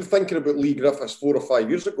Griffiths. We were thinking about Leigh Griffiths 4 or 5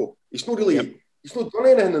 years ago. He's not really, he's not done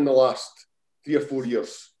anything in the last 3 or 4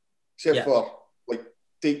 years, except for like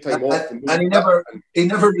take time off. And he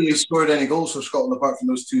never really scored any goals for Scotland apart from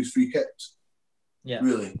those 2 free kicks. Yeah,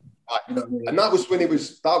 really. You know what I mean? And that was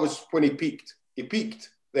when he peaked. He peaked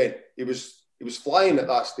then. He was flying at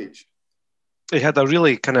that stage. he had a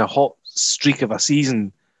really kind of hot streak of a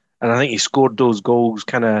season, and I think he scored those goals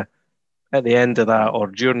kind of at the end of that or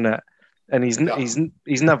during it, and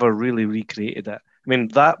he's never really recreated it. I mean,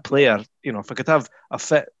 that player, if I could have a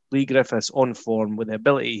fit Lee Griffiths on form with the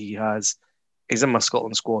ability he has, he's in my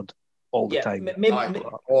Scotland squad all the time. I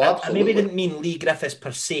maybe didn't mean Lee Griffiths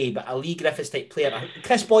per se, but a Lee Griffiths type player.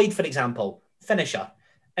 Chris Boyd, for example, finisher.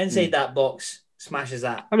 Inside that box, smashes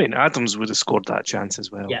that. I mean, Adams would have scored that chance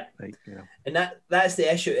as well. Yeah. And that's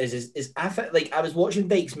the issue is I felt like I was watching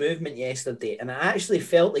Dyke's movement yesterday, and I actually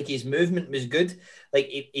felt like his movement was good. Like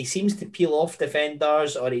he seems to peel off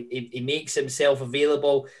defenders, or he makes himself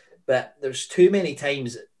available. But there's too many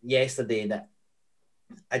times yesterday that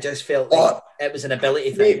I just felt like it was an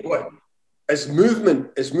ability thing. His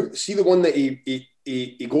movement, see the one that he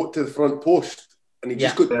got to the front post, and he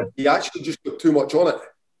actually just got too much on it.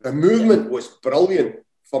 The movement was brilliant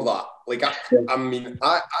for that. Like I mean,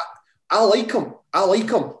 I like him,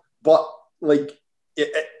 but like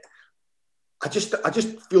I just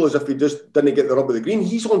feel as if he just didn't get the rub of the green.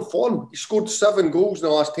 He's on form. He scored 7 goals in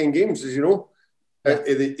the last 10 games, as you know, of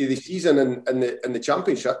the season in the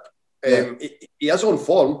championship. He is on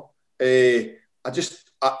form.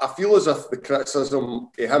 I feel as if the criticism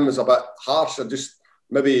of him is a bit harsh, or just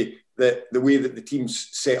maybe the way that the team's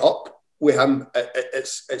set up with him.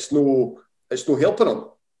 It's no helping him.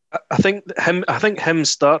 I think him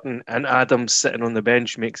starting and Adams sitting on the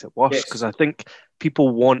bench makes it worse, because I think people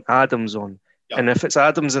want Adams on, and if it's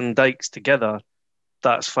Adams and Dykes together,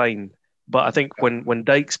 that's fine. But I think when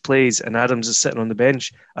Dykes plays and Adams is sitting on the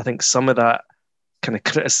bench, I think some of that kind of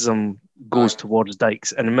criticism goes towards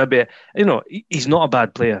Dykes, and maybe he's not a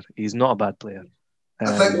bad player. He's not a bad player.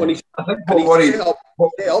 I think when he set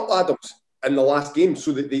up Adams in the last game,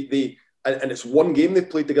 so that they and it's one game they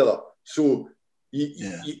played together. So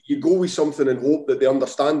you go with something and hope that the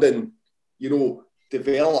understanding,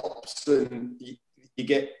 develops, and you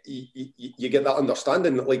get that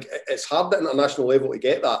understanding. Like, it's hard at international level to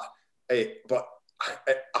get that, but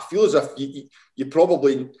I feel as if you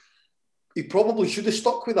probably should have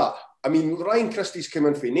stuck with that. I mean, Ryan Christie's come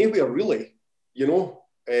in for nowhere, really.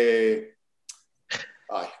 It's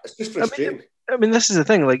just frustrating. I mean, this is the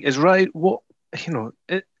thing. Like, is Ryan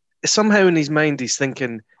somehow in his mind he's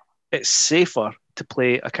thinking it's safer to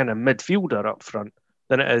play a kind of midfielder up front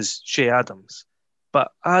than it is Shea Adams.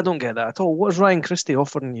 But I don't get that at all. What is Ryan Christie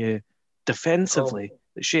offering you defensively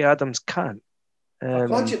that Shea Adams can't?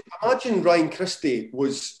 Imagine Ryan Christie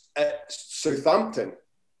was at Southampton.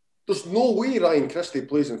 There's no way Ryan Christie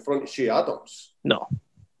plays in front of Shea Adams.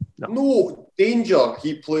 No danger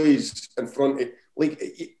he plays in front of... Like,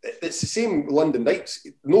 it's the same London Knights.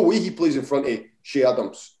 No way he plays in front of Shea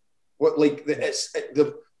Adams.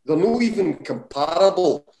 They're not even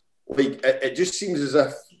comparable. Like, it just seems as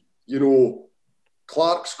if,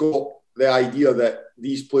 Clark's got the idea that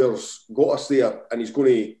these players got us there, and he's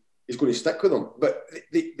going to stick with them. But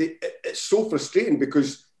it's so frustrating,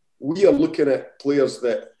 because we are looking at players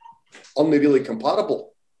that aren't really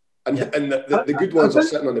comparable, and the good ones are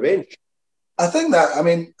sitting on the bench. I think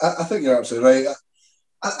you're absolutely right.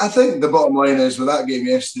 I think the bottom line is, with that game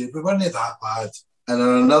yesterday, we weren't that bad. And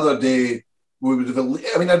on another day, we would have...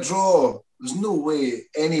 I mean, a draw, there's no way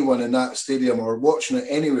anyone in that stadium or watching it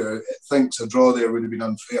anywhere thinks a draw there would have been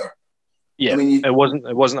unfair. Yeah, I mean, it wasn't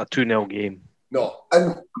a 2-0 game. No.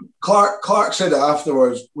 And Clark said it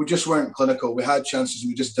afterwards, we just weren't clinical. We had chances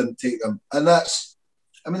and we just didn't take them. And that's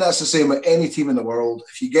the same with any team in the world.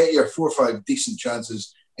 If you get your 4 or 5 decent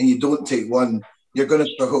chances and you don't take one, you're going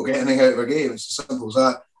to struggle getting anything out of a game. It's as simple as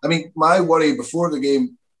that. I mean, my worry before the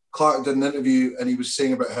game, Clark did an interview and he was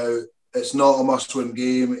saying about how it's not a must-win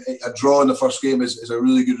game. A draw in the first game is a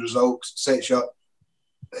really good result, sets you up.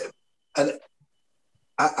 And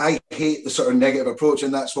I hate the sort of negative approach,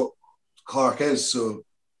 and that's what Clark is. So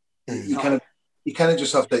you kind of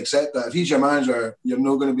just have to accept that. If he's your manager, you're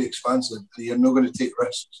not going to be expansive. You're not going to take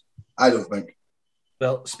risks. I don't think.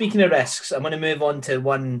 Well, speaking of risks, I'm going to move on to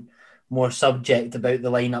one more subject about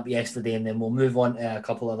the lineup yesterday, and then we'll move on to a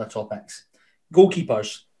couple other topics.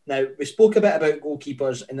 Goalkeepers. Now, we spoke a bit about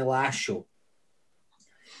goalkeepers in the last show,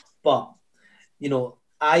 but,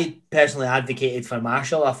 I personally advocated for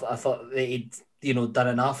Marshall. I thought that he'd, done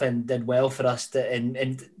enough and did well for us. And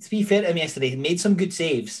to be fair to him yesterday, he made some good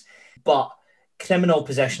saves, but criminal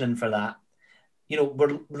positioning for that.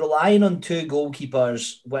 We're relying on 2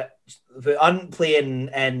 goalkeepers who aren't playing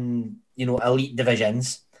in, elite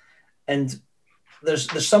divisions. And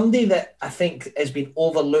there's somebody that I think has been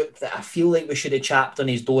overlooked that I feel like we should have chapped on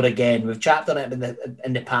his door again. We've chapped on it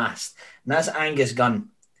in the past, and that's Angus Gunn.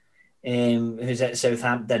 who's at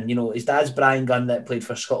Southampton. You know, his dad's Brian Gunn that played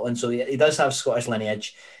for Scotland, so he does have Scottish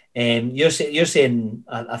lineage. You're saying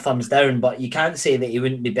a thumbs down, but you can't say that he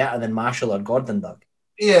wouldn't be better than Marshall or Gordon, Doug.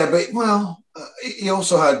 Yeah, but he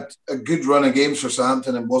also had a good run of games for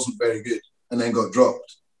Southampton and wasn't very good, and then got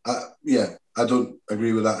dropped. Yeah, I don't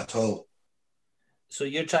agree with that at all. So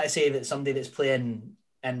you're trying to say that somebody that's playing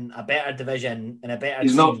in a better division, in a better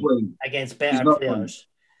He's team not playing against better players.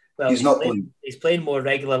 Well, he's not playing. He's playing more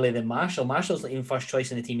regularly than Marshall. Marshall's not even first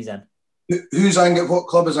choice in the team he's in. Who's Angus? What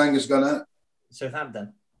club is Angus Gunn at?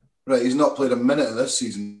 Southampton. Right, he's not played a minute of this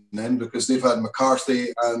season then because they've had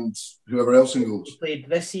McCarthy and whoever else in goals. He played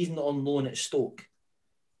this season on loan at Stoke.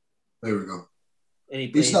 There we go. And he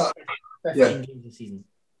played 15 games this season.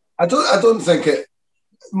 I don't think it.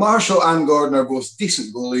 Marshall and Gordon are both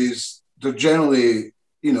decent goalies. They're generally,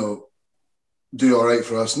 do all right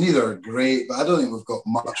for us. Neither are great, but I don't think we've got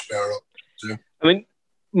much better up to. I mean,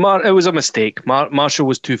 it was a mistake. Marshall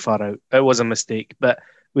was too far out. It was a mistake. But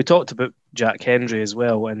we talked about Jack Hendry as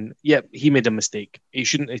well, and he made a mistake. He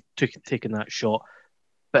shouldn't have taken that shot.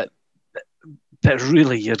 But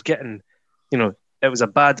really, you're getting, it was a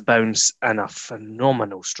bad bounce and a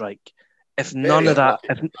phenomenal strike. If none of that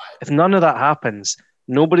happens,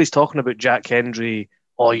 nobody's talking about Jack Hendry.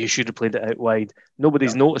 Oh, you should have played it out wide.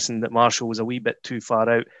 Nobody's noticing that Marshall was a wee bit too far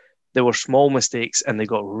out. There were small mistakes and they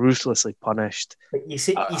got ruthlessly punished. But you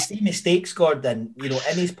see mistakes, Gordon. In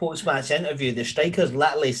his post-match interview, the striker's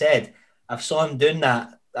literally said, "I've saw him doing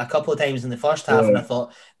that a couple of times in the first half, and I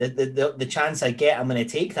thought the chance I get, I'm going to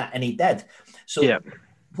take that," and he did. So,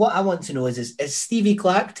 what I want to know is Stevie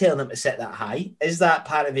Clarke telling him to sit that high? Is that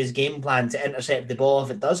part of his game plan to intercept the ball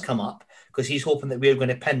if it does come up, because he's hoping that we're going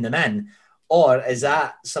to pin them in? Or is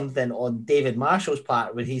that something on David Marshall's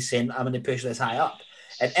part where he's saying, "I'm going to push this high up"?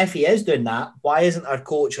 And if he is doing that, why isn't our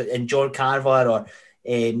coach in John Carver or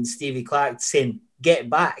Stevie Clarke saying, "Get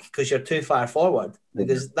back because you're too far forward"?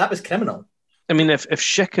 Because that was criminal. I mean, if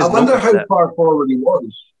Schick is... I wonder how far forward he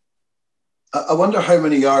was. I wonder how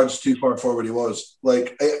many yards too far forward he was.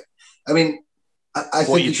 Like, I think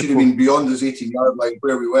he should have been beyond his 18-yard line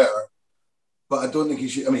where we were. But I don't think he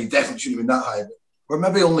should... he definitely shouldn't have been that high. But we're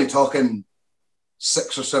maybe only talking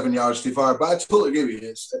 6 or 7 yards too far. But I totally agree with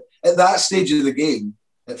you. At that stage of the game,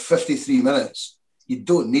 at 53 minutes, you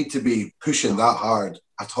don't need to be pushing that hard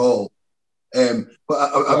at all. But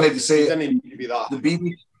I meant to say,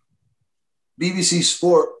 the BBC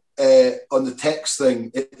Sport, on the text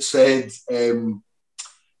thing, it said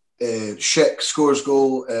Schick scores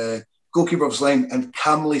goal, goalkeeper of his line, and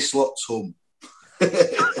calmly slots home.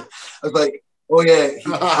 I was like, oh yeah, he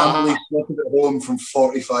calmly slotted it home from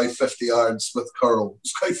 45, 50 yards with curl.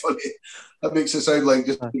 It's quite funny. That makes it sound like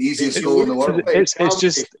just the easiest goal in the world.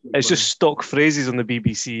 It's just stock phrases on the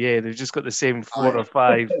BBC. Yeah, they've just got the same 4 or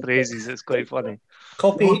 5 phrases. It's quite funny.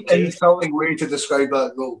 Copy insulting way to describe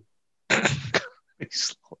that goal.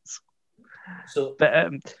 So,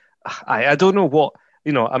 but I don't know what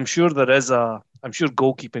I'm sure I'm sure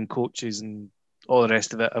goalkeeping coaches and all the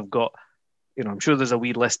rest of it have got. I'm sure there's a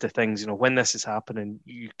wee list of things. When this is happening,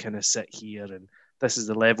 you kind of sit here, and this is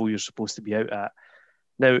the level you're supposed to be out at.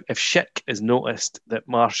 Now, if Schick has noticed that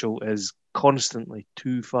Marshall is constantly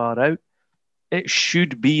too far out, it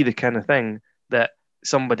should be the kind of thing that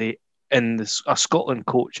somebody a Scotland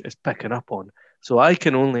coach is picking up on. So I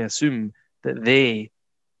can only assume that they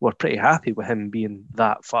were pretty happy with him being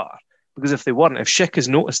that far. Because if they weren't, if Schick has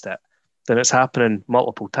noticed it, then it's happening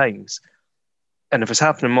multiple times. And if it's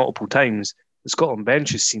happening multiple times, the Scotland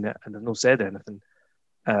bench has seen it and they've not said anything.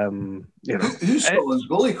 Who's Scotland's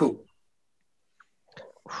goalie coach?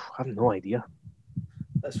 I have no idea.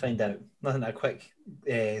 Let's find out. Nothing that quick.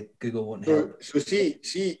 Google won't help. So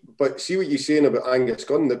see what you're saying about Angus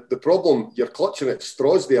Gunn. The problem, you're clutching at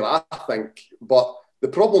straws there, I think. But the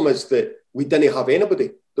problem is that we didn't have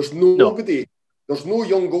anybody. There's nobody. There's no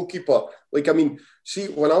young goalkeeper. See,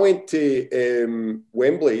 when I went to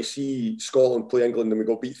Wembley, see Scotland play England and we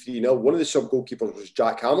got beat 3-0, one of the sub-goalkeepers was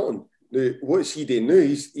Jack Hamilton. Now, what is he doing now?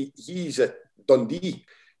 He's at Dundee.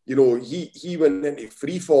 He went into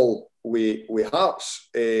free fall with Hearts,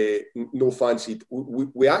 no fancied.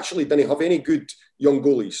 We actually didn't have any good young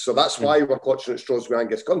goalies, so that's why we're clutching at straws with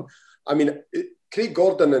Angus Gunn. Craig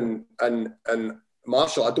Gordon and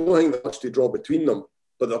Marshall, I don't think there's much to draw between them,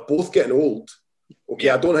 but they're both getting old. Okay,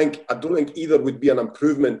 I don't think either would be an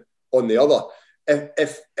improvement on the other.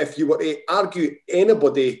 If you were to argue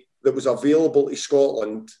anybody that was available to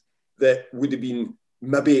Scotland that would have been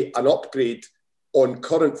maybe an upgrade on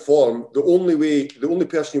current form, the only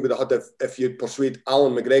person you would have had if you'd persuade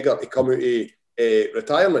Alan McGregor to come out of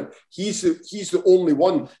retirement, he's the only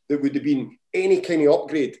one that would have been any kind of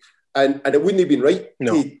upgrade. And it wouldn't have been right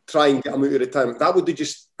No. to try and get him out of retirement. That would have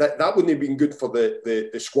that wouldn't have been good for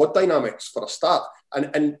the squad dynamics for a start.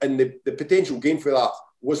 And the potential gain for that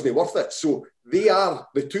wasn't worth it. So they are,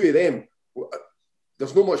 the two of them,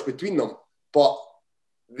 there's not much between them, but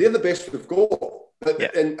they're the best we've got.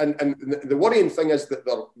 Yeah. And the worrying thing is that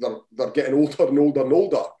they're getting older and older and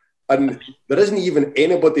older. And there isn't even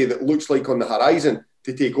anybody that looks like on the horizon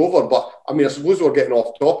to take over. But I mean, I suppose we're getting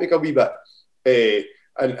off topic a wee bit.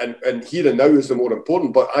 And here and now is the more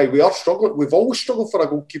important. But we are struggling. We've always struggled for a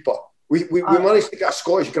goalkeeper. We managed to get a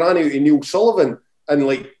Scottish granny out of Neil Sullivan, and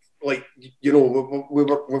we've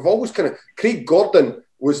always kind of, Craig Gordon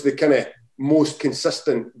was the kind of most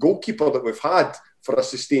consistent goalkeeper that we've had for a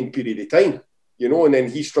sustained period of time. And then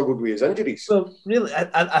he struggled with his injuries. Well, really,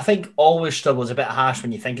 I think always struggle is a bit harsh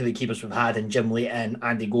when you think of the keepers we've had in Jim Leighton,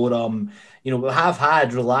 Andy Gorham. We have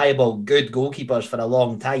had reliable, good goalkeepers for a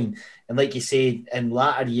long time. And like you say, in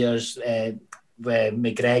latter years, with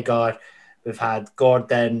McGregor, we've had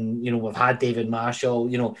Gordon, we've had David Marshall,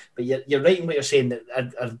 But you're right in what you're saying,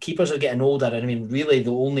 that our keepers are getting older. And I mean, really,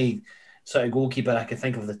 the only sort of goalkeeper I can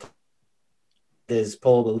think of is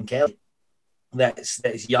Paul William Kelly.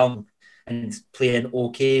 That's young and playing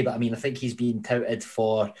okay, but I mean, I think he's being touted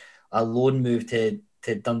for a loan move to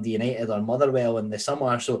Dundee United or Motherwell in the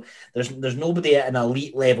summer. So there's nobody at an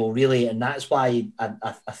elite level really, and that's why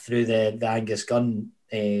I threw the Angus Gunn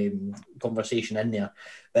conversation in there.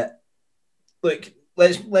 But look,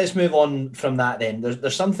 let's move on from that then.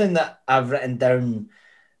 There's something that I've written down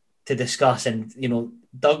to discuss, and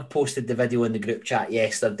Doug posted the video in the group chat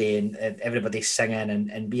yesterday, and everybody's singing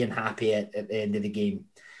and being happy at the end of the game.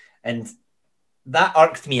 And that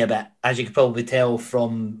irked me a bit, as you could probably tell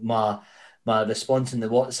from my response in the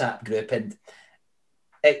WhatsApp group. And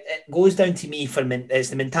it goes down to me it's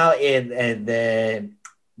the mentality of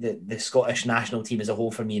the Scottish national team as a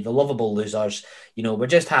whole for me, the lovable losers. We're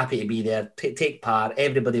just happy to be there, take part.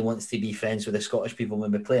 Everybody wants to be friends with the Scottish people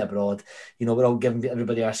when we play abroad. We're all giving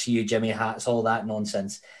everybody our See You Jimmy hats, all that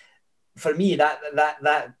nonsense. For me,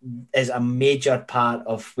 that is a major part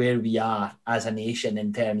of where we are as a nation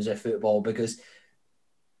in terms of football, because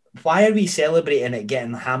why are we celebrating it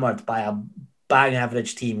getting hammered by a bang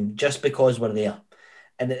average team just because we're there?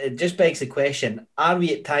 And it just begs the question, are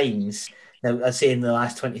we at times, now I say in the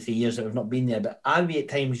last 23 years that we've not been there, but are we at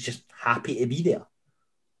times just happy to be there?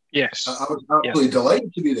 Yes. I was absolutely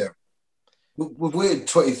delighted to be there. We've waited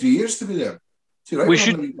 23 years to be there.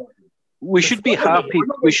 We should be happy.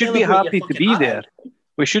 We should be happy to be there.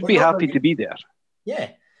 We should be happy to be there. Yeah,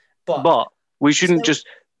 but we shouldn't just.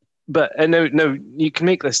 But now you can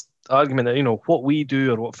make this argument that what we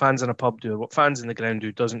do or what fans in a pub do or what fans in the ground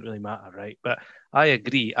do doesn't really matter, right? But I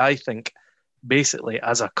agree. I think basically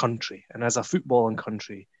as a country and as a footballing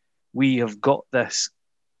country, we have got this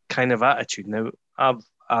kind of attitude. Now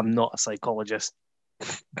I'm not a psychologist.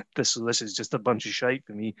 This is just a bunch of shite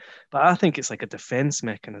for me. But I think it's like a defence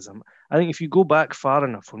mechanism. I think if you go back far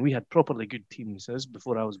enough, when we had properly good teams, this was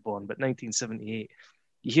before I was born, but 1978,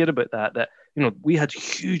 you hear about that we had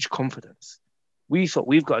huge confidence. We thought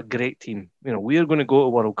we've got a great team. We're going to go to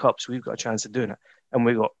World Cups. We've got a chance of doing it. And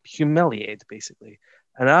we got humiliated, basically.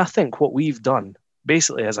 And I think what we've done,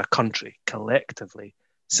 basically as a country, collectively,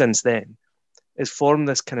 since then, is form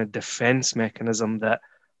this kind of defence mechanism that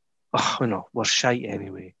we're shite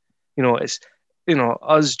anyway. It's,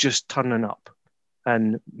 us just turning up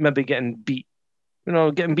and maybe getting beat.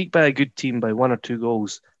 Getting beat by a good team by 1 or 2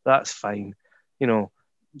 goals, that's fine.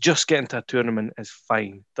 Just getting to a tournament is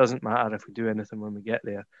fine. Doesn't matter if we do anything when we get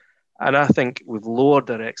there. And I think we've lowered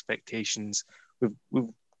our expectations. We've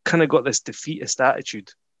kind of got this defeatist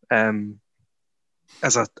attitude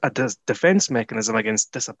as a defence mechanism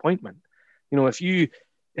against disappointment. If you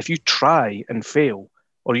try and fail,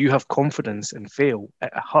 or you have confidence and fail,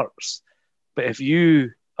 it hurts. But if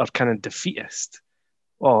you are kind of defeatist,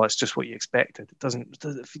 it's just what you expected. It doesn't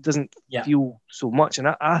feel so much. And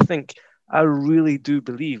I think, I really do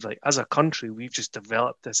believe, as a country, we've just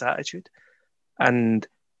developed this attitude and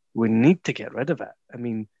we need to get rid of it. I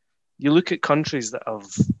mean, you look at countries that have,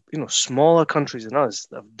 smaller countries than us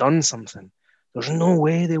that have done something. There's no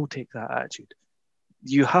way they will take that attitude.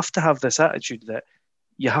 You have to have this attitude that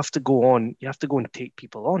you have to go on, you have to go and take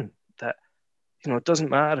people on. That, it doesn't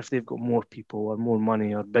matter if they've got more people or more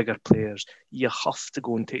money or bigger players. You have to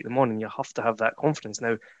go and take them on, and you have to have that confidence.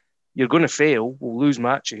 Now, you're going to fail, we'll lose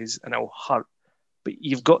matches, and it'll hurt. But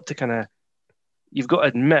you've got to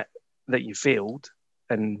admit that you failed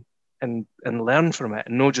and learn from it,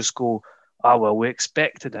 and not just go, we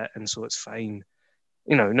expected it, and so it's fine.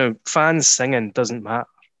 Now fans singing doesn't matter.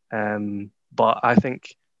 But I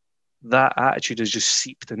think that attitude has just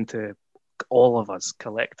seeped into all of us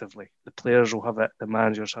collectively. The players will have it, the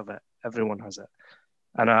managers have it, everyone has it.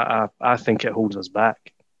 And I think it holds us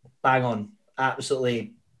back. Bang on.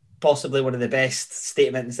 Absolutely. Possibly one of the best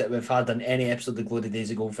statements that we've had on any episode of Glory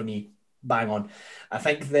Days Ago for me. Bang on. I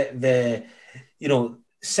think that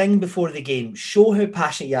sing before the game, show how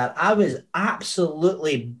passionate you are. I was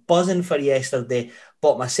absolutely buzzing for yesterday.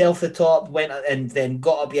 Bought myself the top, went and then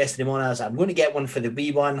got up yesterday morning. I was like, I'm going to get one for the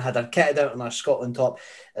wee one. Had our kitted out on our Scotland top.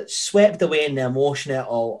 It swept away in the emotion at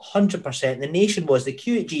all, 100%. The nation was. The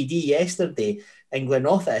queue at GD yesterday in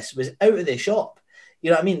Glenrothes was out of the shop.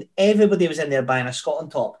 You know what I mean? Everybody was in there buying a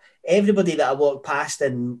Scotland top. Everybody that I walked past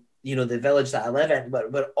in, the village that I live in,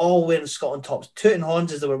 were all wearing Scotland tops, tooting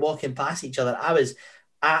horns as they were walking past each other. I was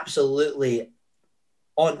absolutely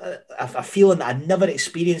on a feeling that I'd never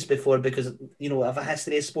experienced before because, of a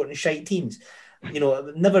history of supporting shite teams.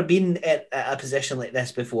 I've never been at a position like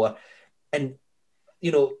this before. And,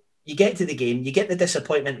 you get to the game, you get the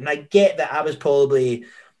disappointment, and I get that I was probably,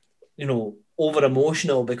 over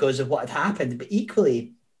emotional because of what had happened, but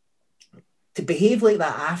equally to behave like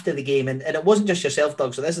that after the game, and it wasn't just yourself,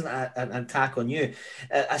 Doug, so this isn't an attack on you.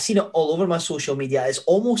 I've seen it all over my social media. It's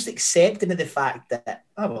almost accepting of the fact that,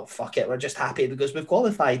 oh, well, fuck it, we're just happy because we've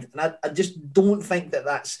qualified. And I just don't think that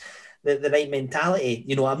that's the right mentality.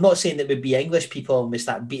 I'm not saying that we'd be English people and we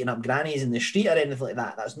start beating up grannies in the street or anything like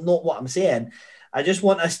that. That's not what I'm saying. I just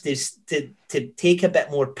want us to take a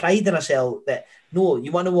bit more pride in ourselves that, no,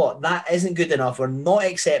 you want to know what? That isn't good enough. We're not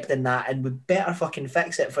accepting that, and we better fucking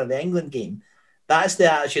fix it for the England game. That's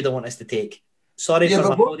the attitude I want us to take. Sorry for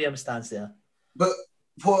my podium stance there. But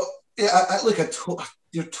what? Yeah,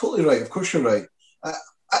 you're totally right. Of course, you're right.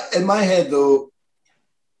 In my head, though,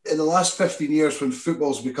 in the last 15 years, when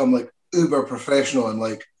football's become like uber professional and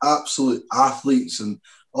like absolute athletes and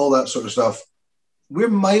all that sort of stuff, we're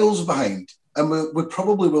miles behind, and we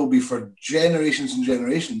probably will be for generations and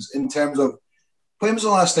generations in terms of. When was the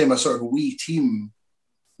last time a sort of wee team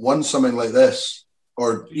won something like this?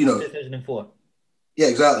 Or, 2004. Yeah,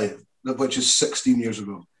 exactly. Which is 16 years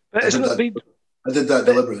ago. But I did that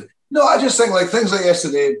deliberately. No, I just think like things like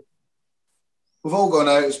yesterday, we've all gone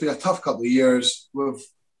out. It's been a tough couple of years. I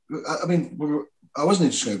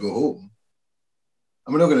wasn't just going to go home.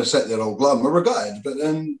 And we're not going to sit there all glum. We're gutted, but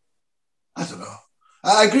then, I don't know.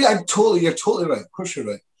 I agree. You're totally right. Of course you're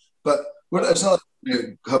right. But it's not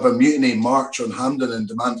like have a mutiny march on Hampden and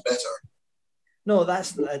demand better. No,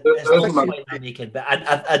 that's the point I'm making. But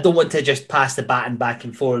I don't want to just pass the baton back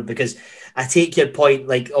and forward because I take your point.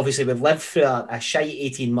 Like, obviously, we've lived through a shite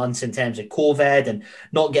 18 months in terms of COVID and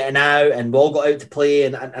not getting out, and we all got out to play.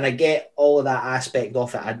 And I get all of that aspect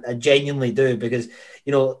of it. I genuinely do because,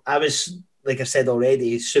 I was, like I said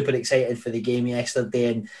already, super excited for the game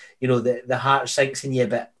yesterday, and, the heart sinks in you.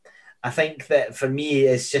 But I think that for me,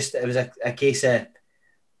 it was a case of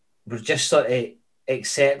we're just sort of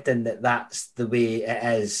accepting that that's the way it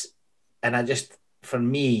is. And for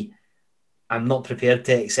me, I'm not prepared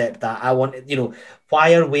to accept that. I want,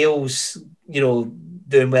 why are Wales,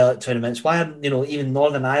 doing well at tournaments? Why are, even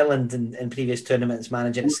Northern Ireland in previous tournaments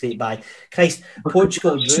managing to skate by? Christ,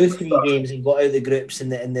 Portugal drew 3 games and got out of the groups in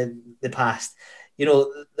the past.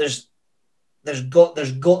 There's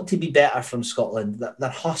got to be better from Scotland. There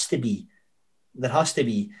has to be.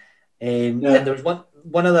 And there's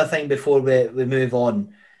one other thing before we move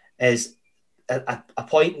on is a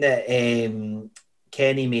point that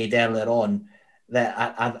Kenny made earlier on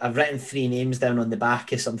that I've written 3 names down on the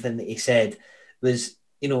back of something that he said was,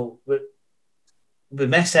 we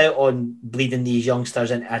miss out on bleeding these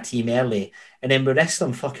youngsters into a team early, and then we risk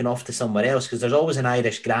them fucking off to somewhere else because there's always an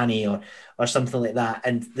Irish granny or something like that.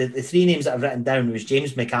 And the 3 names that I've written down was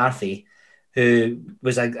James McCarthy, who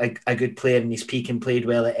was a good player in his peak and played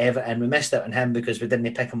well at Everton. We missed out on him because we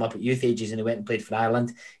didn't pick him up at youth ages and he went and played for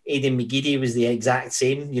Ireland. Aidan McGeady was the exact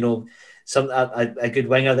same, a good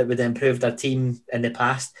winger that would have improved our team in the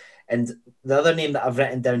past. And the other name that I've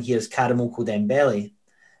written down here is Karamoko Dembele.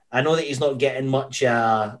 I know that he's not getting much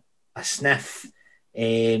a sniff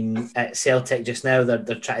at Celtic just now. They're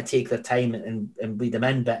trying to take their time and bleed him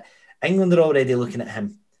in, but England are already looking at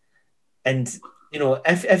him. And,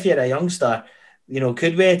 if you're a youngster,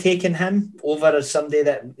 could we have taken him over as somebody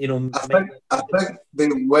that, I think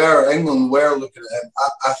England were looking at him.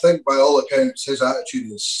 I think by all accounts, his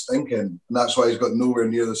attitude is stinking, and that's why he's got nowhere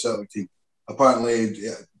near the Celtic team. Apparently,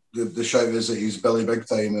 the shout is that he's Billy Big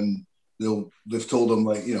Time, and they've told him,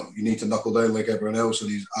 like, you need to knuckle down like everyone else,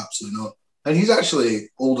 and he's absolutely not. And he's actually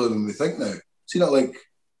older than we think now. Is he not like,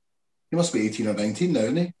 he must be 18 or 19 now,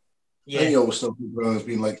 isn't he? Yeah. I think he always still thinks of him as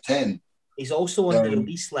being like 10. He's also on the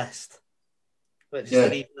release list. which is Yeah, the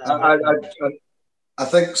reason I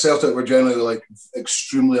think Celtic were generally like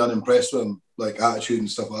extremely unimpressed with him, like attitude and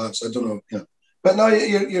stuff like that. So I don't know, But no,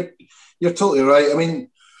 you're totally right. I mean,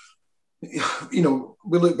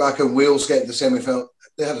 we look back in Wales getting the semi-final.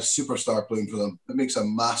 They had a superstar playing for them. It makes a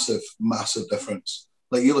massive, massive difference.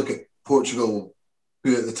 Like you look at Portugal,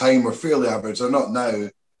 who at the time were fairly average. They're not now,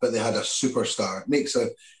 but they had a superstar. It makes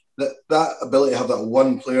that ability to have that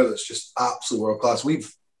one player that's just absolute world class.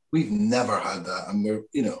 We've never had that, and we're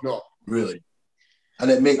No. really. And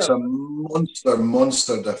it makes a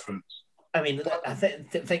monster difference. I mean, I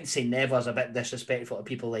think saying never is a bit disrespectful to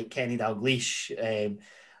people like Kenny Dalglish,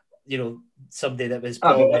 somebody that was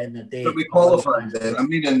probably in the day. But we qualified then. I'm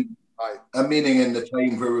meaning in the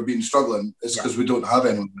time where we've been struggling, it's because we don't have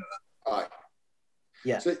anyone like that. Aye.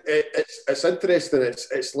 Yeah. So it's interesting.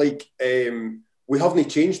 It's like we haven't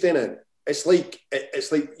changed anything. It's like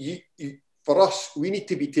you for us, we need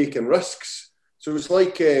to be taking risks. So it's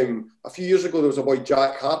like a few years ago, there was a boy,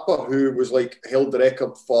 Jack Harper, who was like held the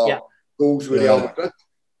record for goals with Real Madrid.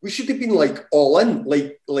 We should have been like all in,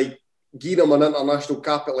 like giving him an international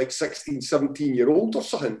cap at like 16, 17-year-old or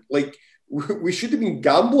something. Like we should have been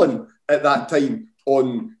gambling at that time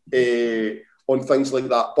on things like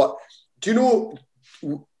that. But do you know,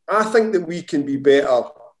 I think that we can be better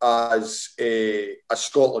as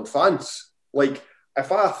Scotland fans. Like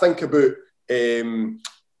if I think about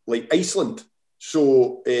like Iceland.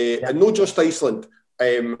 So, and not just Iceland,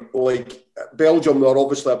 like Belgium, they're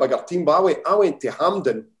obviously a bigger team, but I went to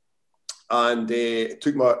Hampden and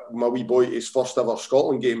took my wee boy to his first ever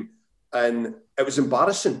Scotland game, and it was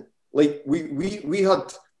embarrassing. Like we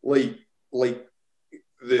had like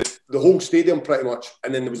the whole stadium pretty much,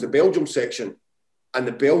 and then there was the Belgium section, and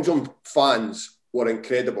the Belgium fans were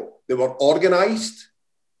incredible. They were organised.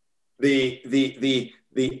 They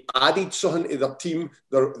added something to their team.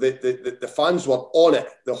 The fans were on it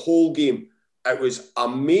the whole game. It was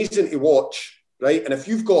amazing to watch, right? And if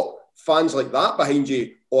you've got fans like that behind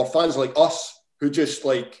you, or fans like us who just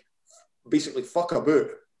like basically fuck about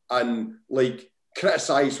and like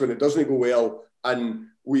criticise when it doesn't go well, and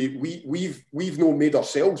we've not made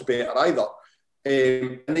ourselves better either.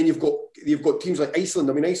 And then you've got teams like Iceland.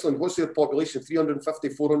 I mean, Iceland, what's their population? 350,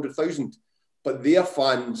 400,000. But their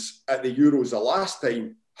fans at the Euros the last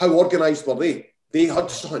time, how organised were they? They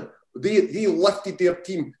had something. They lifted their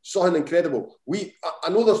team, something incredible. I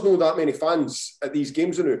know there's not that many fans at these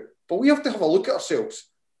games now, but we have to have a look at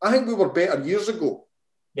ourselves. I think we were better years ago.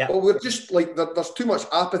 Yeah. But we're just like, there's too much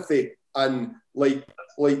apathy, and like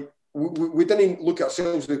we didn't look at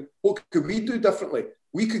ourselves. What could we do differently?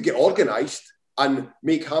 We could get organised and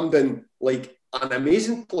make Hampden like an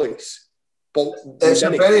amazing place. But it's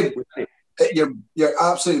you're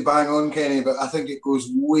absolutely bang on, Kenny, but I think it goes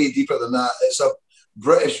way deeper than that. It's a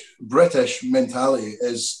British mentality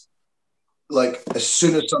is like as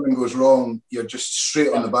soon as something goes wrong, you're just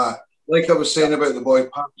straight on the back. Like I was saying about the boy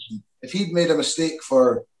Patterson, if he'd made a mistake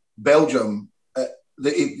for Belgium,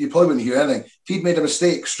 you probably wouldn't hear anything. If he'd made a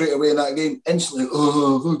mistake straight away in that game, instantly,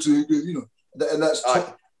 and that's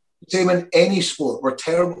the same in any sport. We're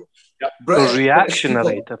terrible. British,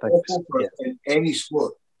 reactionary, I think. In any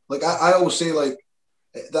sport. Like I always say, like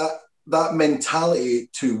that mentality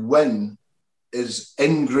to win is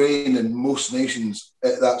ingrained in most nations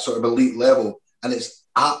at that sort of elite level, and it's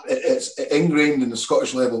ingrained in the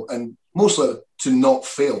Scottish level, and mostly to not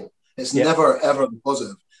fail. It's never ever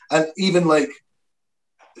positive. And even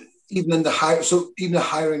in the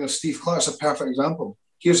hiring of Steve Clarke's a perfect example.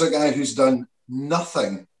 Here's a guy who's done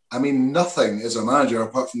nothing. I mean, nothing as a manager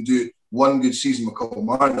apart from do one good season with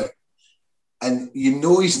Kilmarnock. And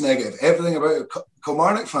he's negative. Everything about it.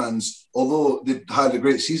 Kilmarnock fans, although they had a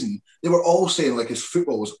great season, they were all saying like his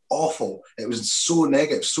football was awful. It was so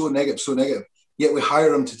negative, so negative, so negative. Yet we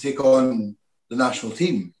hire him to take on the national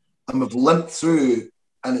team. And we've limped through,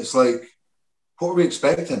 and it's like, what are we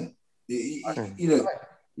expecting? Your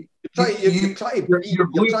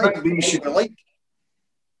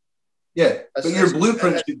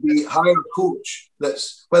blueprint should be hire a coach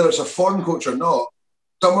that's, whether it's a foreign coach or not,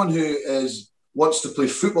 someone who wants to play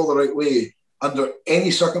football the right way under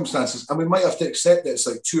any circumstances. And we might have to accept that it's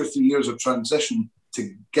like 2 or 3 years of transition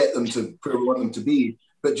to get them to where we want them to be.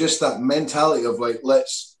 But just that mentality of like,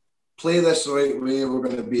 let's play this the right way. We're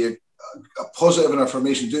going to be a positive in our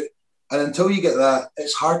formation. And until you get that,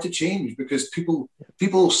 it's hard to change because people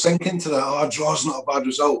sink into the draw's not a bad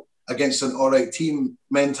result against an all right team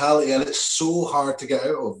mentality, and it's so hard to get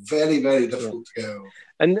out of. Very, very difficult to get out of.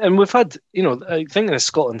 And we've had, I think as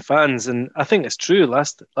Scotland fans, and I think it's true.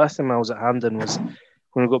 Last time I was at Hampden was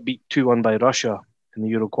when we got beat 2-1 by Russia in the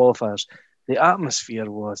Euro qualifiers. The atmosphere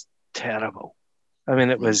was terrible. I mean,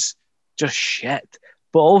 it was just shit.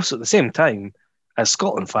 But also at the same time, as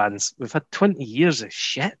Scotland fans, we've had 20 years of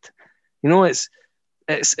shit. You know, it's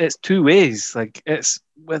two ways. Like it's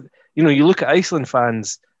with you look at Iceland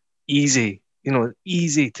fans, easy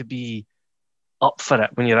to be up for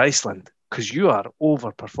it when you're Iceland because you are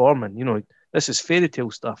overperforming. You know, this is fairy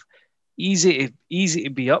tale stuff. Easy to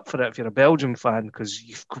be up for it if you're a Belgium fan because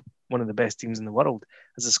you've got one of the best teams in the world.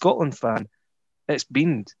 As a Scotland fan, it's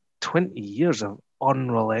been 20 years of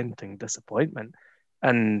unrelenting disappointment,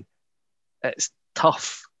 and it's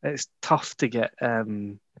tough. It's tough to get.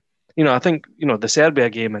 I think the Serbia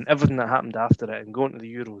game and everything that happened after it and going to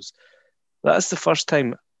the Euros. That's the first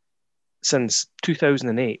time since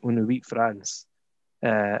 2008 when we beat France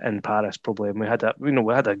in Paris, probably, and we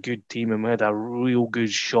had a good team and we had a real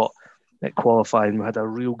good shot at qualifying. We had a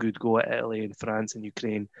real good go at Italy and France and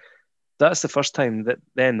Ukraine. That's the first time that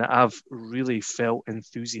I've really felt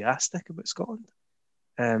enthusiastic about Scotland.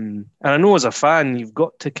 And I know as a fan, you've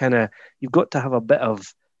got to have a bit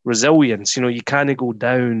of resilience. You know, you kind of go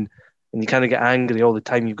down and you kind of get angry all the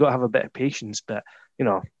time. You've got to have a bit of patience, but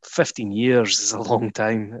 15 years is a long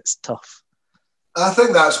time. It's tough. I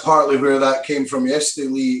think that's partly where that came from yesterday,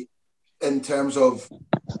 Lee, in terms of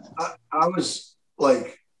I was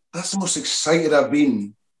like, that's the most excited I've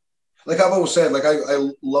been. Like I've always said, like I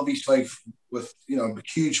love East Fife with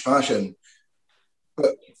huge passion,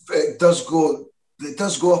 but it does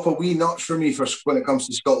go up a wee notch for me when it comes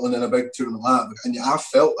to Scotland in a big tournament like that. And I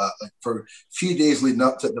felt that like for a few days leading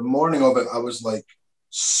up to it. The morning of it, I was like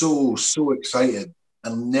so excited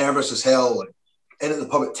and nervous as hell. Like in at the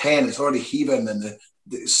pub at 10, it's already heaving and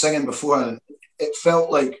the singing beforehand. It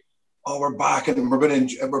felt like, oh, we're back and we're going to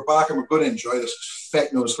enjoy this.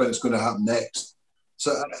 Feck knows when it's going to happen next.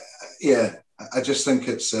 So I just think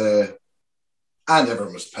it's and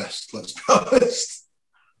everyone was pissed. Let's be honest.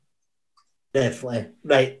 Definitely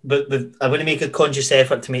right, but I'm going to make a conscious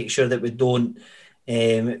effort to make sure that we don't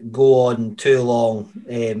go on too long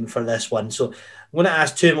for this one. So I'm going to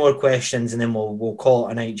ask two more questions and then we'll call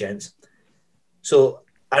it a night, gents. So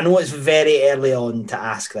I know it's very early on to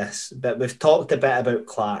ask this, but we've talked a bit about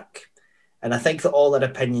Clark, and I think that all our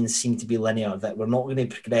opinions seem to be linear, that we're not going to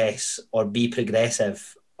progress or be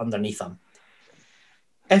progressive underneath him.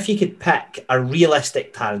 If you could pick a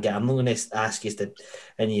realistic target, I'm not going to ask you to,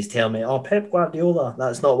 and you tell me, oh, Pep Guardiola,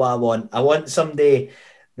 that's not what I want. I want somebody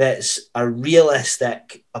that's a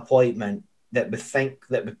realistic appointment that we think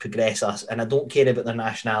that would progress us, and I don't care about their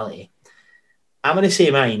nationality. I'm going to say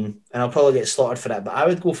mine, and I'll probably get slaughtered for it, but I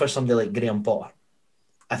would go for somebody like Graham Potter.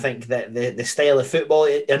 I think that the style of football,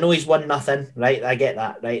 I know he's won nothing, right? I get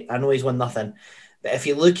that, right? I know he's won nothing. But if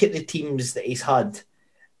you look at the teams that he's had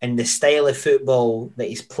and the style of football that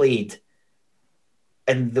he's played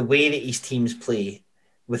and the way that his teams play,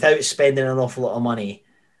 without spending an awful lot of money,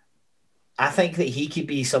 I think that he could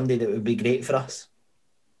be somebody that would be great for us.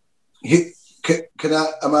 Am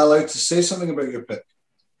I allowed to say something about your pick?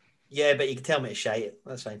 Yeah, but you can tell me it's shite.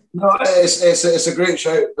 That's fine. No, it's a great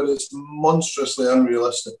shout, but it's monstrously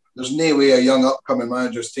unrealistic. There's no way a young upcoming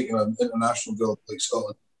manager is taking an international job like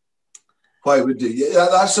Scotland. Why would they? Yeah,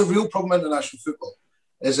 that's a real problem in international football.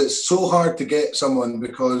 Is it's so hard to get someone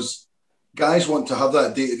because guys want to have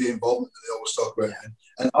that day-to-day involvement that they always talk about.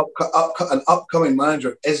 And an upcoming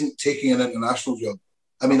manager isn't taking an international job.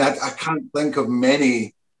 I mean, I can't think of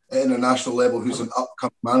many at international level who's an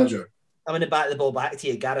upcoming manager. I'm going to back the ball back to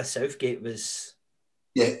you. Gareth Southgate was...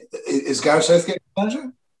 Yeah, is Gareth Southgate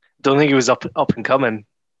manager? Don't think he was up and coming.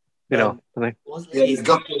 I think. Yeah, he's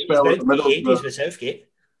got to spell in the middle. 80s with Southgate.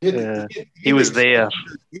 He was there.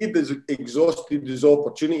 He had exhausted his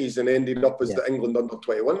opportunities and ended up as the England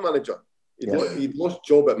under-21 manager. He'd lost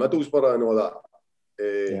job at Middlesbrough and all that.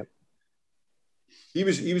 He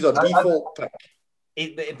was a default pick.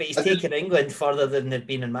 But he's taken England further than they've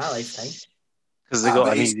been in my lifetime. Because they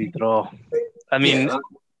got an easy draw. I mean,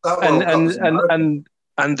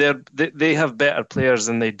 and they have better players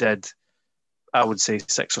than they did, I would say,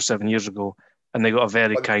 6 or 7 years ago, and they got a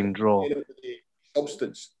very kind draw.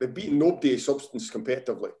 Substance. They've beaten nobody substance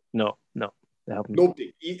competitively. No, they haven't.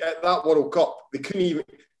 Nobody at that World Cup. They couldn't even.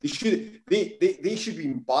 They should be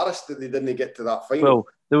embarrassed that they didn't get to that final. Well,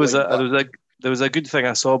 there was a good thing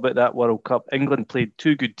I saw about that World Cup. England played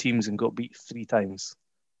 2 good teams and got beat 3 times.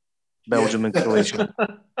 Belgium and Croatia.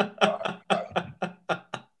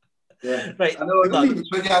 Yeah, right. I know.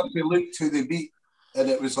 When you actually looked who they beat, and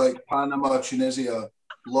it was like Panama, Tunisia,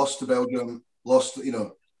 lost to Belgium, lost,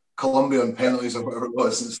 Colombia on penalties or whatever it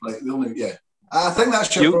was. It's like the only, I think that's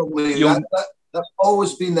that's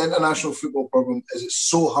always been the international football problem. Is it's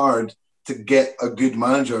so hard to get a good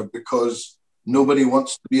manager because nobody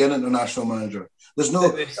wants to be an international manager. There's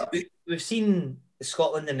no. We've seen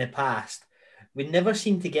Scotland in the past. We never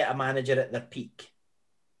seem to get a manager at their peak,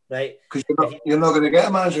 right? Because you're not going to get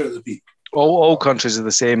a manager at the peak. All countries are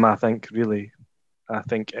the same, I think, really. I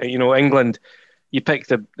think, England, you pick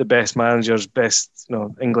the best managers,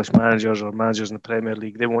 English managers or managers in the Premier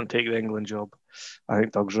League, they won't take the England job. I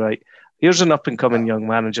think Doug's right. Here's an up-and-coming young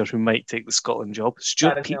manager who might take the Scotland job,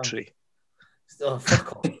 Stuart Petrie. Oh,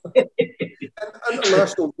 fuck off.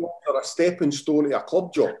 International jobs are a stepping stone to a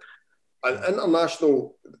club job. And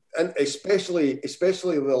international, and especially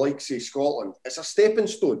the likes of Scotland, it's a stepping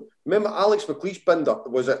stone. Remember Alex McLeish-Binder?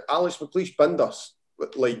 Was it Alex McLeish-Binders?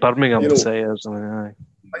 Like Birmingham City or something.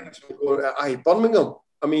 Aye, Birmingham.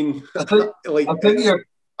 I mean,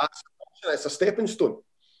 it's a stepping stone.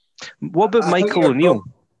 What about Michael O'Neill?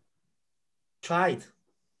 Tried.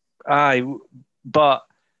 Aye, but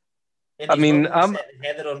I mean, I'm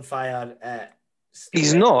Heather on fire.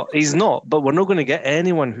 He's not. But we're not going to get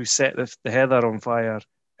anyone who set the Heather on fire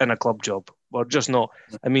in a club job. We're just not.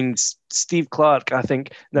 I mean, Steve Clarke. I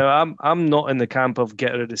think now I'm not in the camp of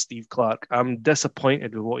get rid of Steve Clarke. I'm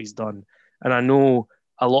disappointed with what he's done, and I know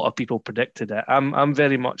a lot of people predicted it. I'm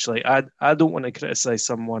very much like I don't want to criticize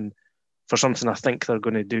someone for something I think they're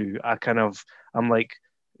going to do. I'm like,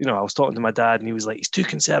 I was talking to my dad and he was like, he's too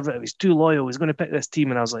conservative, he's too loyal, he's going to pick this team,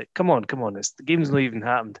 and I was like, come on, the game's not even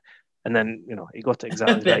happened. And then, he got it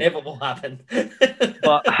exactly right. It will happen.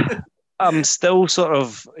 But I'm still sort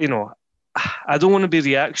of, I don't want to be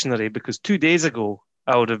reactionary, because 2 days ago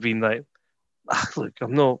I would have been like, look,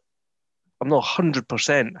 I'm not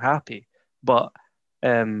 100% happy, but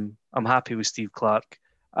I'm happy with Steve Clarke.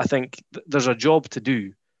 I think there's a job to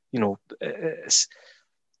do.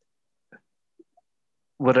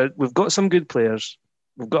 We've got some good players,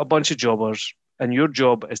 we've got a bunch of jobbers, and your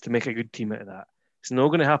job is to make a good team out of that. It's not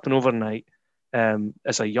going to happen overnight.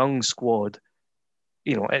 It's a young squad.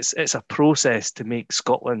 It's a process to make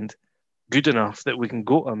Scotland good enough that we can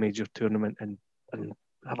go to a major tournament and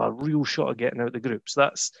have a real shot at getting out of the groups.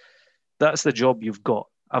 That's the job you've got.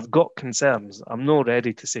 I've got concerns. I'm not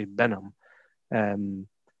ready to say bin them.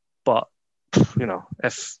 But,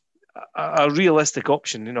 if a realistic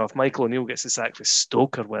option, if Michael O'Neill gets the sack for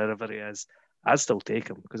Stoke or wherever he is, I'd still take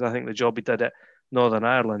him, because I think the job he did at Northern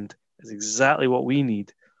Ireland is exactly what we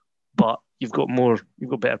need. But you've got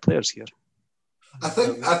better players here. I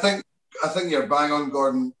think you're bang on,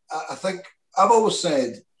 Gordon. I think I've always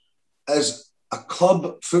said, as a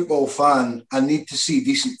club football fan, I need to see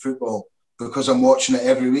decent football because I'm watching it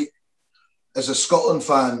every week. As a Scotland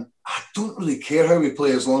fan, I don't really care how we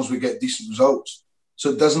play as long as we get decent results. So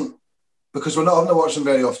it doesn't, because we're not having to watch them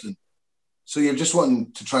very often. So you're just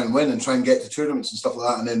wanting to try and win and try and get to tournaments and stuff like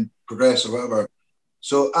that and then progress or whatever.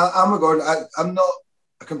 So I'm a Gordon. I'm not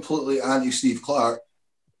a completely anti-Steve Clarke.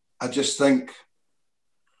 I just think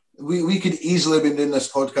we could easily have been doing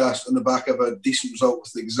this podcast on the back of a decent result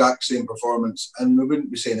with the exact same performance, and we wouldn't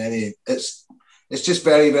be saying any. It's just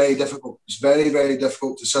very, very difficult. It's very, very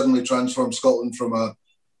difficult to suddenly transform Scotland from a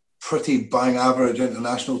pretty bang average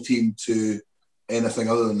international team to anything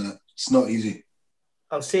other than that. It's not easy.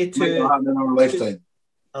 I'll say in our lifetime.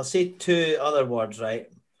 I'll say two other words,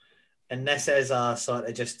 right? And this is a sort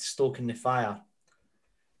of just stoking the fire.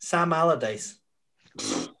 Sam Allardyce.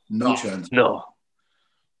 No chance. No.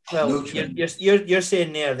 Well, No chance. you're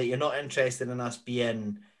saying there that you're not interested in us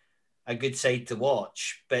being a good side to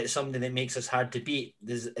watch, but it's something that makes us hard to beat.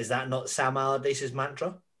 Is that not Sam Allardyce's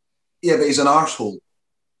mantra? Yeah, but he's an arsehole.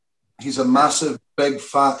 He's a massive, big,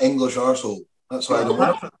 fat English arsehole. That's why I don't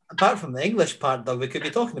want it. Apart from the English part, Doug, we could be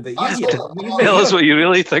talking about you. Tell us what you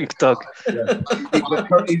really think, Doug. Yeah.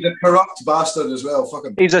 He's a corrupt bastard as well. Fuck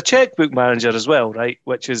him. He's a checkbook manager as well, right?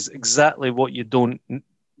 Which is exactly what you don't,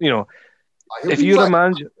 if you're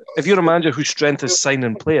a manager whose strength is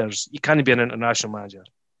signing players, you can't be an international manager.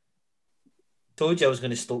 Told you I was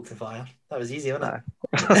going to stoke the fire. That was easy, wasn't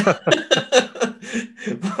it?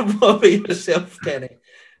 What about yourself, Kenny?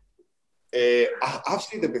 I've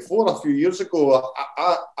said it before a few years ago.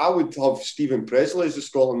 I would have Stephen Presley as the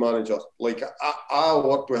Scotland manager. Like I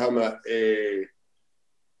worked with him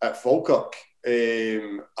at Falkirk,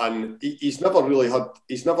 and he's never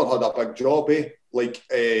had a big job,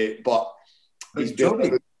 but he's been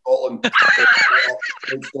in Scotland.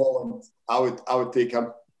 In Scotland, I would take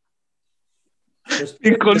him.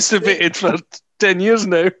 Been constipated for 10 years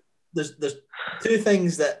now. There's two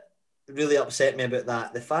things that really upset me about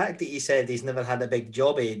that. The fact that he said he's never had a big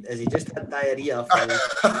job is he just had diarrhea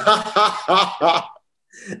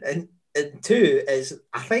and two is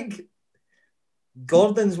I think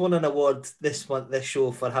Gordon's won an award this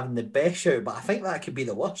show for having the best shout, but I think that could be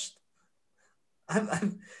the worst.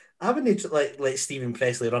 I wouldn't let Stephen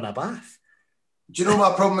Presley run a bath. Do you know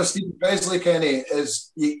my problem with Stephen Presley, Kenny,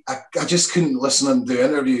 is I just couldn't listen to him do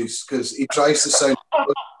interviews because he tries to sound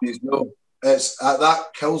no. That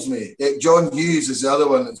kills me. John Hughes is the other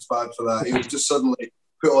one that's bad for that. He would just suddenly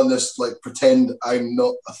put on this pretend I'm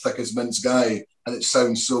not a thick as mince guy, and it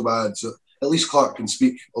sounds so bad. So at least Clark can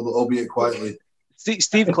speak, albeit quietly.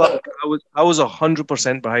 Steve Clark, I was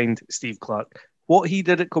 100% behind Steve Clark. What he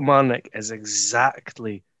did at Kilmarnock is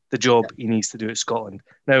exactly the job he needs to do at Scotland.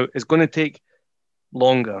 Now, it's going to take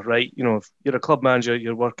longer, right? If you're a club manager,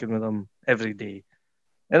 you're working with them every day.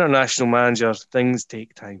 International manager, things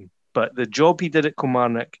take time. But the job he did at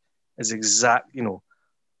Kilmarnock is exact, you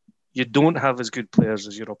don't have as good players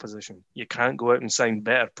as your opposition. You can't go out and sign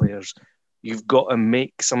better players. You've got to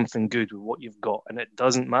make something good with what you've got. And it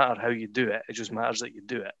doesn't matter how you do it. It just matters that you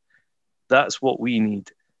do it. That's what we need.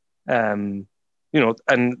 And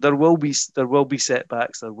there will be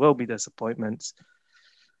setbacks. There will be disappointments.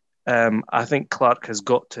 I think Clark has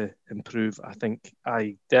got to improve.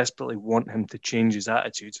 I desperately want him to change his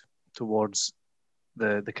attitude towards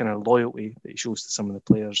the kind of loyalty that he shows to some of the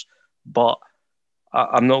players. But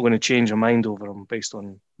I'm not going to change my mind over him based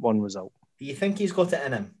on one result. Do you think he's got it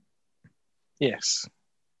in him? Yes.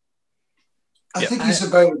 I think he's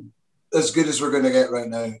about as good as we're going to get right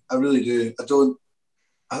now. I really do.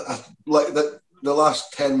 I like that. The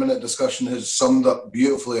last 10-minute discussion has summed up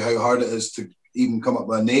beautifully how hard it is to even come up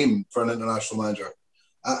with a name for an international manager.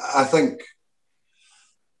 I think,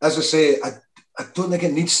 as I say, I don't think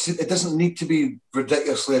it doesn't need to be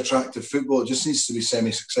ridiculously attractive football. It just needs to be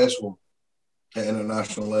semi-successful at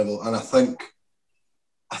international level. And I think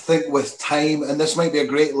with time, and this might be a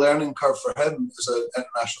great learning curve for him as an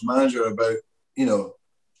international manager about,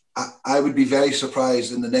 I would be very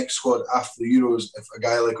surprised in the next squad after the Euros if a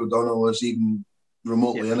guy like O'Donnell is even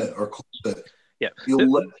remotely in it or close to it. Yeah.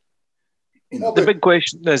 The big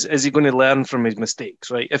question is he going to learn from his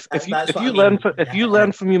mistakes, right? If you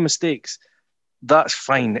learn from your mistakes, that's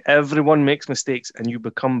fine. Everyone makes mistakes and you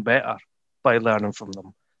become better by learning from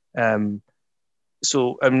them.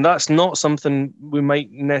 So that's not something we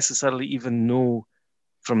might necessarily even know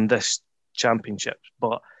from this championship.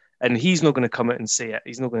 And he's not going to come out and say it.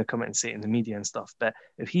 He's not going to come out and say it in the media and stuff. But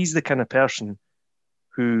if he's the kind of person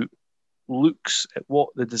who looks at what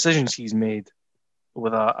the decisions he's made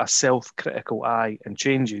with a self-critical eye and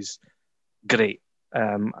changes, great.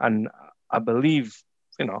 And I believe,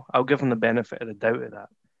 I'll give him the benefit of the doubt of that.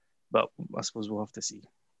 But I suppose we'll have to see.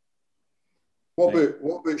 What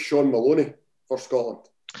about Sean Maloney for Scotland?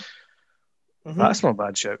 Mm-hmm. That's not a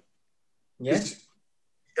bad shout. Yes.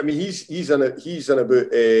 I mean, he's in about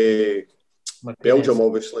Belgium,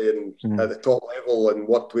 obviously, and at the top level, and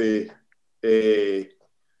worked with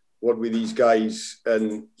these guys,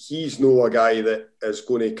 and he's no a guy that is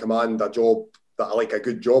going to command a job a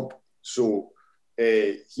good job. So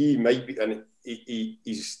he might be, and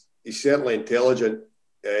he's certainly intelligent.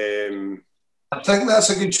 I think that's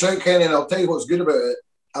a good shout, Kenny, and I'll tell you what's good about it.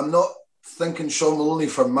 I'm not thinking Sean Maloney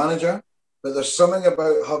for manager, but there's something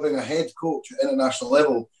about having a head coach at international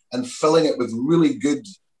level and filling it with really good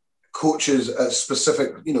coaches at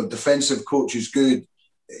specific, defensive coaches, good,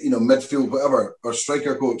 midfield, whatever, or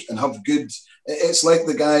striker coach, and have good. It's like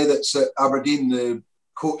the guy that's at Aberdeen, the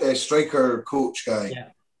striker coach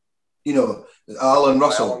guy, Alan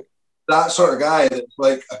Russell, that sort of guy that's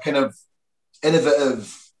like a kind of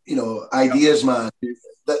innovative, ideas man.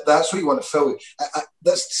 That's what you want to fill.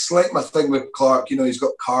 That's like my thing with Clark. He's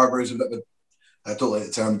got Carver, he's a bit of a, I don't like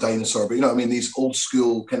the term dinosaur, but these old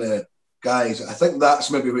school kind of guys. I think that's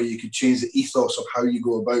maybe where you could change the ethos of how you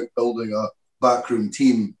go about building a backroom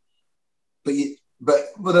team. But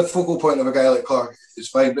with a focal point of a guy like Clark, it's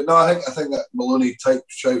fine. But no, I think that Maloney type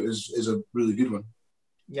shout is a really good one.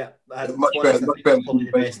 Yeah, much better. Probably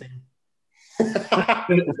the best thing.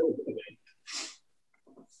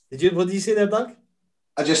 What did you say there, Doug?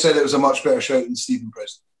 I just said it was a much better shout than Stephen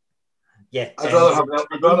Preston. Yeah, I'd rather have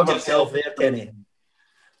yourself there, Kenny.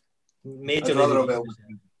 Major.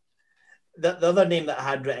 The other name that I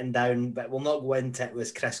had written down, but we'll not go into it,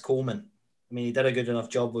 was Chris Coleman. I mean, he did a good enough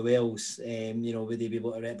job with Wales. Would he be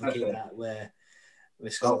able to replicate that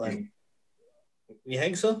with Scotland? You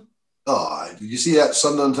think so? Oh, did you see that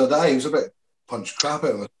Sunderland today? He was a bit punch crap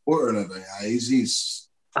out of a supporter and everything. He's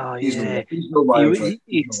he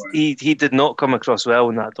did not come across well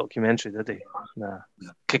in that documentary, did he? Nah.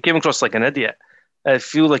 He came across like an idiot. I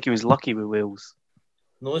feel like he was lucky with Wales.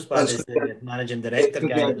 Not as bad as the managing director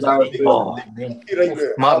guy.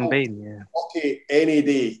 Martin Bain, yeah. Lucky any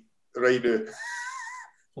day right now.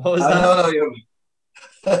 What was that?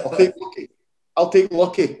 I'll take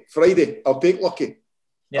lucky. Friday. I'll take lucky.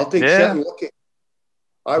 Yeah. I'll take Yeah. shit and lucky.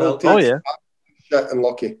 I will Well, take Oh yeah. shit and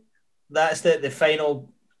lucky. That's the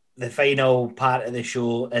final part of the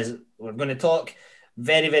show. Is we're going to talk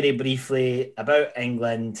very, very briefly about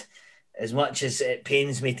England. As much as it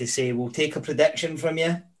pains me to say, we'll take a prediction from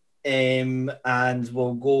you, and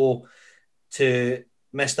we'll go to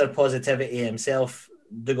Mr. Positivity himself,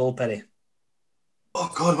 Dougal Perry.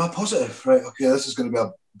 Oh God, am I positive? Right, okay, this is going to be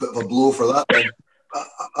a bit of a blow for that then.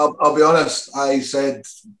 I'll be honest, I said,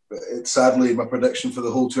 sadly, my prediction for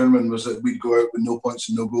the whole tournament was that we'd go out with no points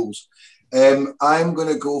and no goals. I'm going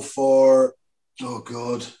to go for, oh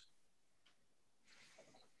God.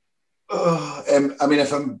 I mean,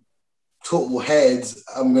 if I'm total head,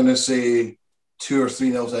 I'm going to say 2 or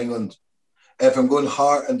 3-0 to England. If I'm going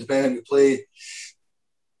heart and depending to play,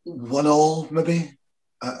 1-1 maybe.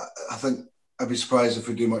 I think I'd be surprised if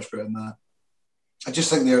we do much better than that. I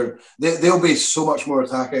just think they'll be so much more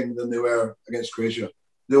attacking than they were against Croatia.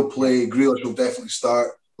 They'll play. Grealish will definitely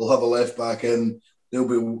start. They'll have a left back in.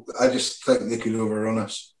 I just think they could overrun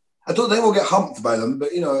us. I don't think we'll get humped by them,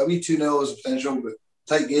 but a wee 2-0 is a potential, but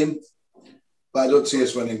tight game. But I don't see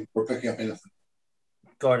us winning or picking up anything.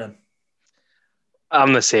 Gordon.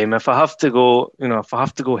 I'm the same. If I have to go, if I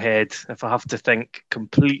have to go head, if I have to think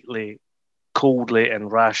completely coldly and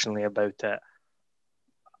rationally about it,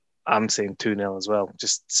 I'm saying 2-0 as well.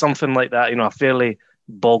 Just something like that, a fairly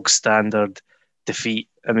bog standard defeat.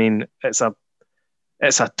 I mean, it's a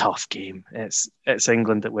tough game. It's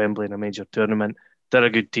England at Wembley in a major tournament. They're a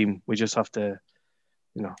good team. We just have to,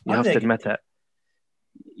 you have to admit it.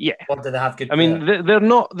 Yeah. Or do they have good? I mean, they're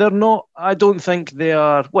not. I don't think they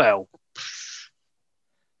are. Well,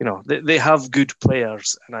 they have good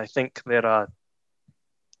players, and I think they're a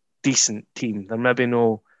decent team. They're maybe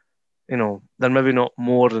they're maybe not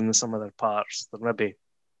more than the sum of their parts. They're maybe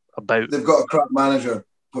about. They've got a crap manager,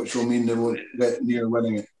 which will mean they won't get near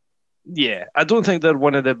winning it. Yeah, I don't think they're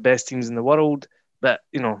one of the best teams in the world, but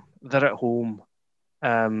they're at home.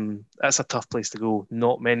 That's a tough place to go.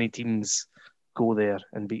 Not many teams go there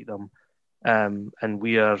and beat them, and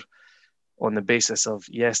we are on the basis of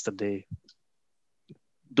yesterday.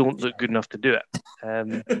 Don't look good enough to do it,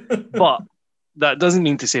 but that doesn't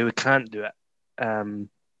mean to say we can't do it.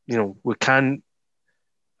 We can.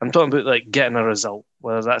 I'm talking about like getting a result,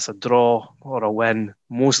 whether that's a draw or a win.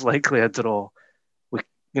 Most likely a draw. We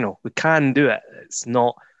can do it. It's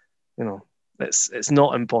not, it's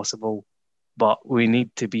not impossible, but we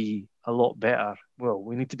need to be a lot better. Well,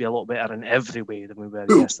 we need to be a lot better in every way than we were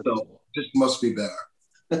yesterday. No, just must be better.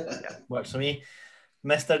 Yeah, works for me,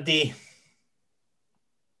 Mr. D.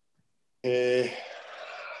 I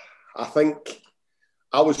think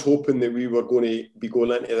I was hoping that we were going to be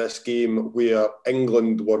going into this game where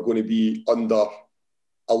England were going to be under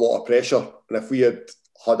a lot of pressure, and if we had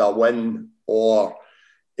a win or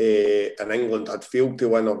and England had failed to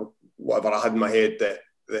win or whatever I had in my head, that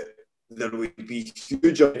there would be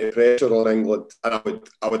huge amount of pressure on England, and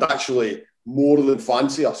I would actually more than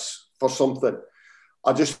fancy us for something.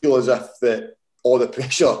 I just feel as if that all the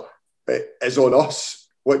pressure is on us,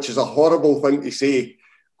 which is a horrible thing to say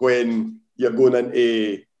when you're going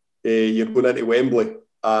into Wembley.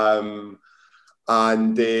 And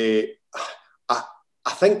I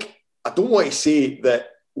think I don't want to say that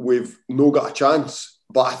we've no got a chance,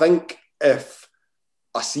 but I think if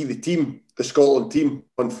I see the Scotland team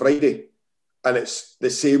on Friday, and it's the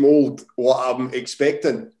same old what I'm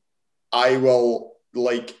expecting, I will,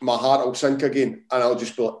 my heart will sink again, and I'll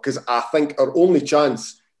just be like, because I think our only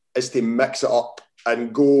chance is to mix it up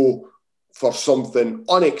and go for something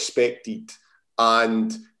unexpected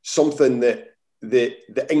and something that the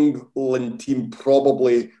England team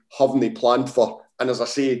probably haven't planned for. And as I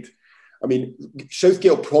said, I mean,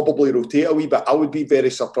 Southgate will probably rotate a wee bit. I would be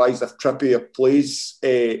very surprised if Trippier plays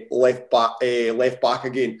left back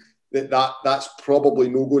again. That's probably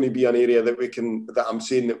not going to be an area that I'm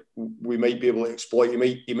saying that we might be able to exploit.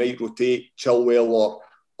 He might rotate Chilwell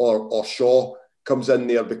or Shaw comes in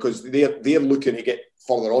there because they're looking to get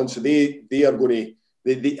further on. So they are going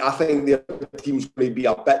to. I think their team's going to be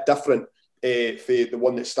a bit different for the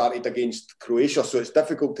one that started against Croatia. So it's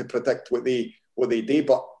difficult to predict what they do.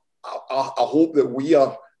 But I hope that we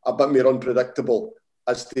are a bit more unpredictable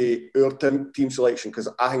as to our team selection, because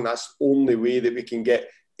I think that's the only way that we can get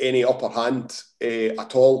any upper hand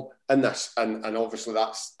at all in this. And obviously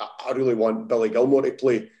I really want Billy Gilmour to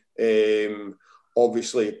play,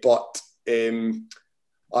 obviously. But a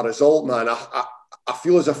result, man, I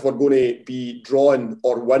feel as if we're going to be drawing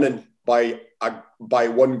or winning by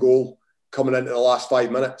one goal coming into the last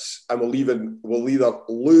 5 minutes, and we'll either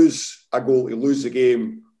lose a goal to lose the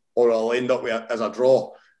game, or it'll end up as a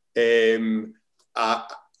draw.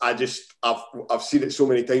 I've seen it so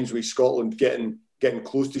many times with Scotland getting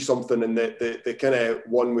close to something, and the kind of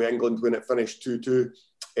one with England when it finished 2-2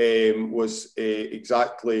 was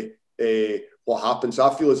exactly what happened. So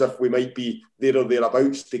I feel as if we might be there or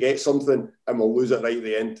thereabouts to get something, and we'll lose it right at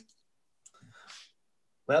the end.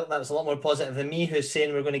 Well, that's a lot more positive than me, who's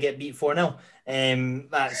saying we're going to get beat 4-0.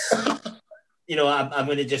 That's, I'm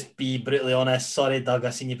going to just be brutally honest. Sorry, Doug,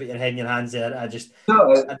 I seen you put your head in your hands there. I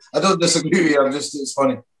don't disagree with you. It's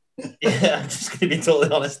funny. Yeah, I'm just going to be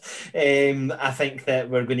totally honest. I think that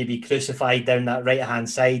we're going to be crucified down that right-hand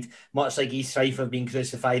side, much like East Fife have been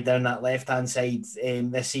crucified down that left-hand side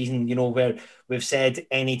this season, where we've said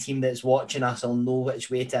any team that's watching us will know which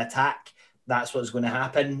way to attack. That's what's going to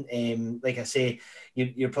happen. Like I say,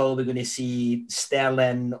 you're probably going to see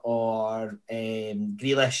Sterling or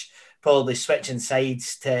Grealish probably switching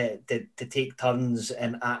sides to take turns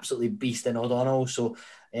and absolutely beasting O'Donnell. So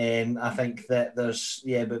I think that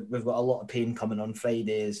we've got a lot of pain coming on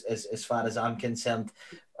Friday as far as I'm concerned.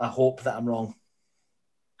 I hope that I'm wrong.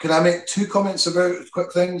 Can I make 2 comments about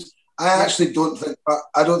quick things? I don't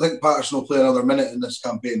think Patterson will play another minute in this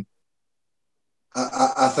campaign.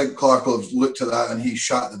 I think Clark will have looked at that and he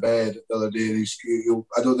shot the bed the other day. And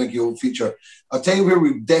I don't think he'll feature. I'll tell you where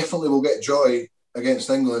we definitely will get joy against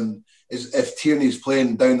England is if Tierney's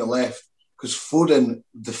playing down the left, because Foden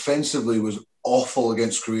defensively was awful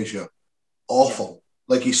against Croatia. Awful.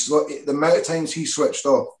 Like the amount of times he switched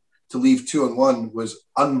off to leave 2-on-1 was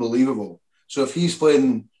unbelievable. So if he's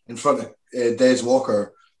playing in front of Des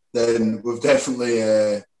Walker, then we've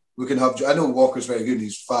definitely we can have. I know Walker's very good and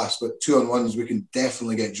he's fast, but 2-on-1s we can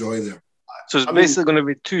definitely get joy there. So it's basically going to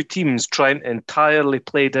be 2 teams trying to entirely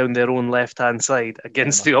play down their own left-hand side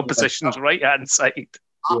against the opposition's right-hand side.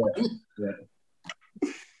 Yeah.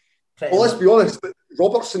 Well, let's be honest.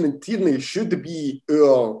 Robertson and Tierney should be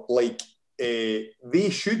they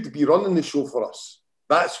should be running the show for us.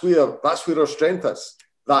 That's where our strength is.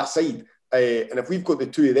 That side, and if we've got the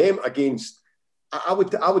 2 of them against, I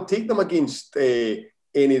would take them against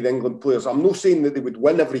any of the England players. I'm not saying that they would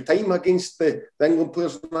win every time against the England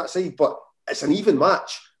players on that side, but it's an even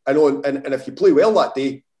match. I know, and if you play well that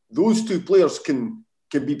day, those 2 players can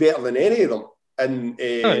be better than any of them. And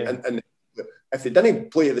if they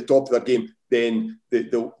didn't play at the top of their game, then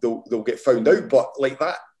they'll get found out. But like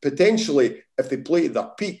that, potentially, if they play at their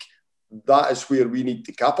peak, that is where we need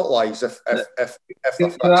to capitalise. Can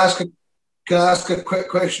I ask a quick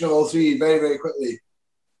question of all 3 very, very quickly?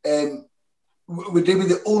 Would they be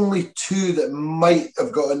the only 2 that might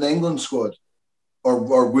have got an England squad,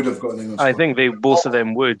 or would have got an England squad? I think both of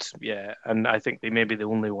them would, yeah, and I think they may be the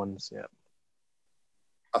only ones, yeah.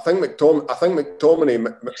 I think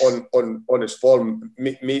McTominay on his form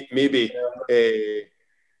maybe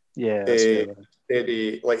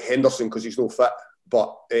steady like Henderson because he's no fit.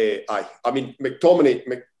 But I mean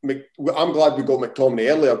McTominay. I'm glad we got McTominay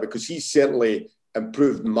earlier because he's certainly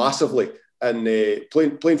improved massively. And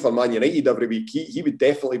playing for Man United every week, he would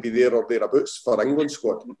definitely be there or thereabouts for England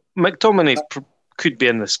squad. McTominay could be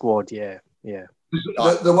in the squad, yeah. The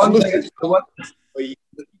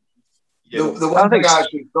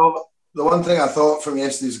one thing I thought from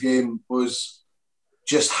yesterday's game was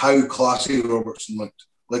just how classy Robertson looked.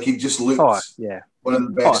 Like he just looked one of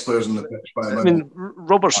the best players on the pitch. I mean,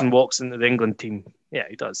 Robertson walks into the England team. Yeah,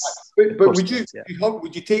 he does. But would you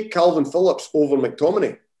take Calvin Phillips over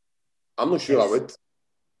McTominay? I'm not sure I would.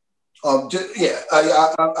 I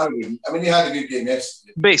wouldn't. I mean, he had a good game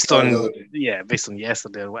yesterday. Based on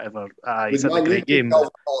yesterday or whatever. He's had a great game. Calvin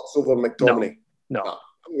Phillips over McTominay? No.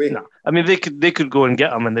 I mean, they could go and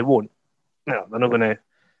get him, and they won't. No, they're not going to.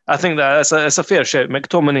 I think that it's a fair shout.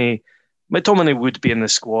 McTominay would be in the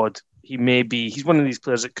squad. He may be. He's one of these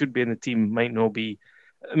players that could be in the team, might not be.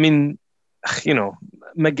 I mean,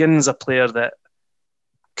 McGinn's a player that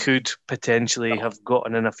could potentially have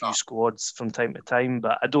gotten in a few squads from time to time,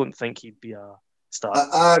 but I don't think he'd be a star.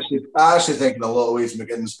 I actually think in a lot of ways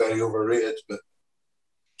McGinn's very overrated, but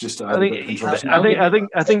just to I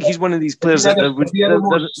think he's one of these players that if he had a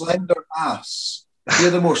more slender ass. If he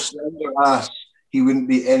had a more slender ass, he wouldn't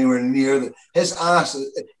be anywhere near his ass.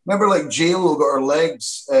 Remember, like J-Lo got her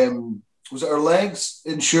legs. Was it her legs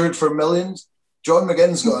insured for millions? John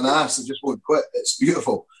McGinn's got an ass that just won't quit. It's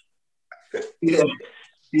beautiful. Yeah.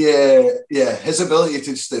 His ability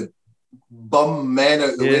to just bum men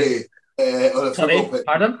out the way on a football pitch.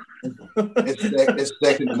 Pardon? It's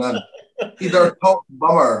second to none. He's our top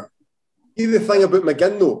bummer. See the thing about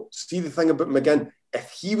McGinn.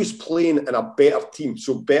 If he was playing in a better team,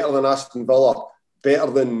 so better than Aston Villa, better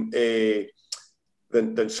than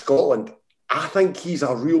Scotland, I think he's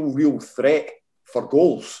a real threat for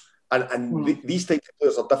goals. and these types of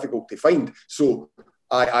players are difficult to find. So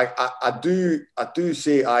I do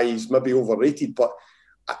say he's maybe overrated, but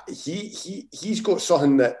he's got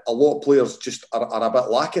something that a lot of players just are a bit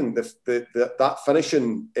lacking. That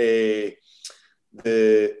finishing.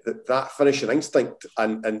 That finishing instinct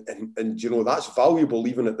and you know, that's valuable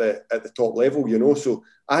even at the top level, you know. So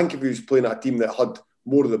I think if he was playing at a team that had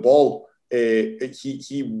more of the ball,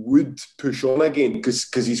 he would push on again because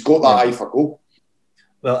he's got that eye for goal.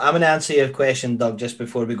 Well, I'm going to answer your question, Doug, just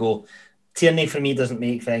before we go. Tierney for me doesn't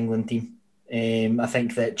make the England team. I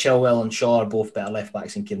think that Chilwell and Shaw are both better left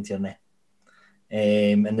backs than Kieran Tierney,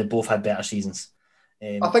 and they both had better seasons.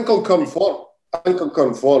 I think I'll confirm. I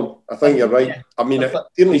think you're right. Yeah. I mean,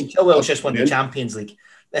 Chilwell's just won the Champions League.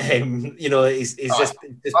 You know, he's just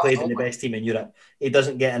played in the best team in Europe. He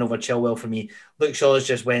doesn't get in over Chilwell for me. Luke Shaw's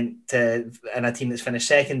just went to in a team that's finished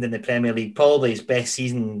second in the Premier League, probably his best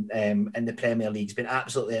season in the Premier League. He's been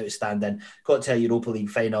absolutely outstanding. Got to a Europa League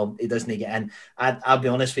final. He doesn't get in. I'll be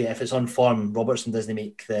honest with you, if it's on form, Robertson doesn't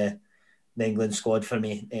make the England squad for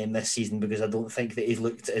me this season because I don't think that he's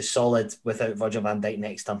looked as solid without Virgil van Dijk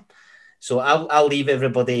next to him. So I'll leave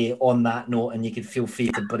everybody on that note, and you can feel free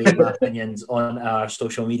to bring my opinions on our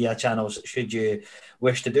social media channels should you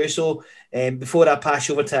wish to do so. Before I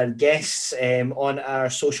pass over to our guests, on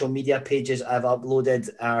our social media pages, I've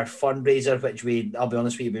uploaded our fundraiser, which I'll be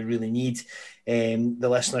honest with you, we really need the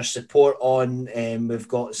listeners' support on. We've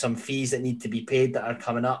got some fees that need to be paid that are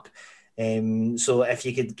coming up. So if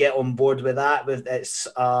you could get on board with that, it's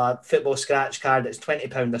a football scratch card. It's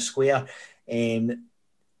 £20 a square.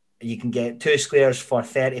 You can get 2 squares for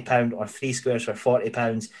 £30 or 3 squares for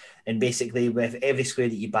 £40. And basically, with every square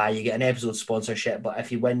that you buy, you get an episode sponsorship. But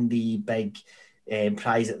if you win the big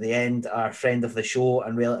prize at the end, our friend of the show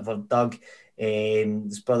and relative of Doug,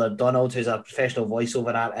 his brother Donald, who's a professional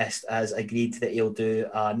voiceover artist, has agreed that he'll do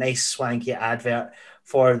a nice swanky advert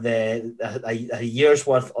for a year's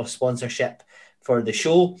worth of sponsorship for the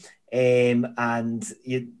show.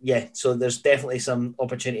 So there's definitely some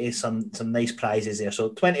opportunities, some nice prizes there.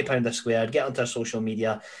 So £20 a square, get onto our social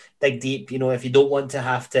media, dig deep. You know, if you don't want to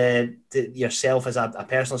have to yourself as a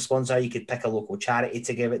personal sponsor, you could pick a local charity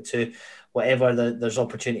to give it to, whatever. There's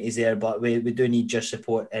opportunities there, but we do need your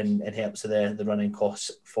support and it helps with the running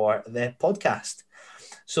costs for the podcast.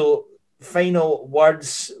 So final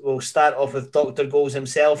words, we'll start off with Dr. Goals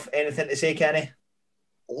himself. Anything to say, Kenny?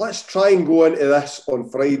 Let's try and go into this on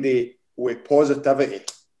Friday with positivity.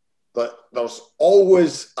 That there's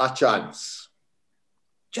always a chance.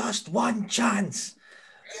 Just one chance.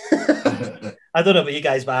 I don't know about you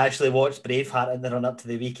guys, but I actually watched Braveheart in the run up to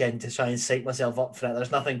the weekend to try and psych myself up for it.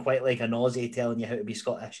 There's nothing quite like an Aussie telling you how to be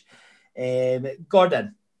Scottish.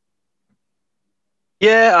 Gordon?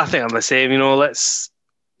 Yeah, I think I'm the same. You know, let's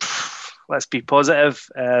be positive.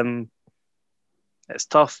 It's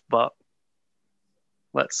tough, but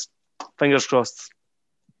fingers crossed.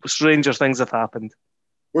 Stranger things have happened.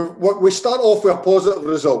 We start off with a positive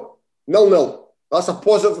result. 0-0. That's a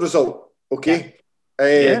positive result. Okay.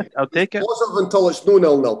 Yeah, I'll take it. Positive until it's no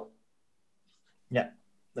 0-0. Yeah,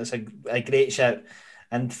 that's a great shout.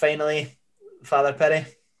 And finally, Father Perry?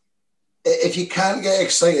 If you can't get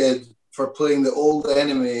excited for playing the old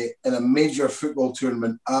enemy in a major football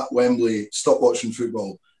tournament at Wembley, stop watching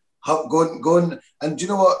football. Go and do you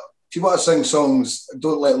know what? If you want to sing songs,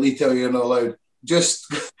 don't let Lee tell you you're not allowed. Just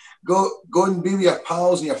go and be with your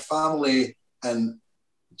pals and your family and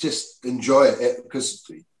just enjoy it, because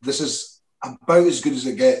this is about as good as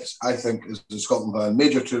it gets, I think, as the Scotland band.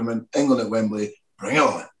 Major tournament, England at Wembley, bring it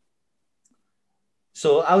on.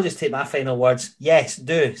 So I'll just take my final words. Yes,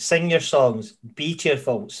 do. Sing your songs. Be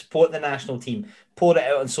cheerful. Support the national team. Pour it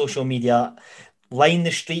out on social media. Line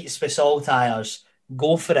the streets with salt tires.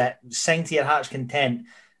 Go for it. Sing to your heart's content.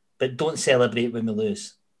 But don't celebrate when we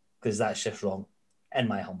lose, because that's just wrong, in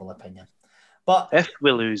my humble opinion. But if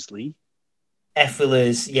we lose, Lee. If we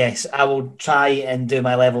lose, yes, I will try and do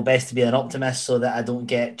my level best to be an optimist so that I don't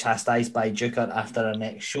get chastised by Duker after our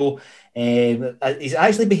next show. He's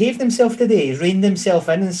actually behaved himself today. He's reined himself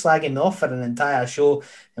in and slagging me off for an entire show,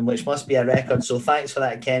 and which must be a record. So thanks for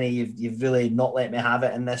that, Kenny. You've really not let me have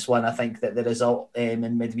it in this one. I think that the result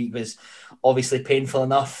in midweek was obviously painful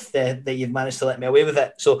enough that you've managed to let me away with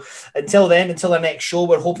it. So until then, until our next show,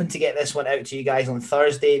 we're hoping to get this one out to you guys on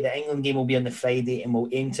Thursday. The England game will be on the Friday, and we'll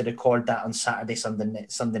aim to record that on Saturday,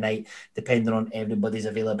 Sunday night, depending on everybody's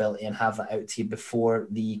availability, and have that out to you before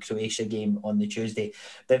the Croatia game on the Tuesday.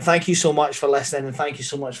 But thank you so much for listening, and thank you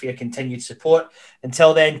so much for your continued support.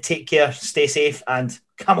 Until then, take care, stay safe, and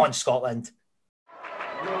come on, Scotland.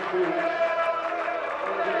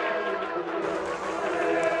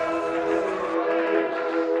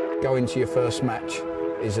 Go going to your first match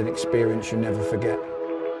is an experience you never forget.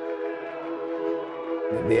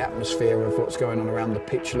 The atmosphere of what's going on around the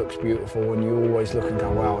pitch looks beautiful, and you always look and go,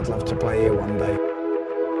 wow, I'd love to play here one day.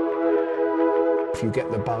 If you get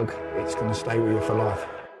the bug, it's going to stay with you for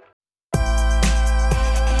life.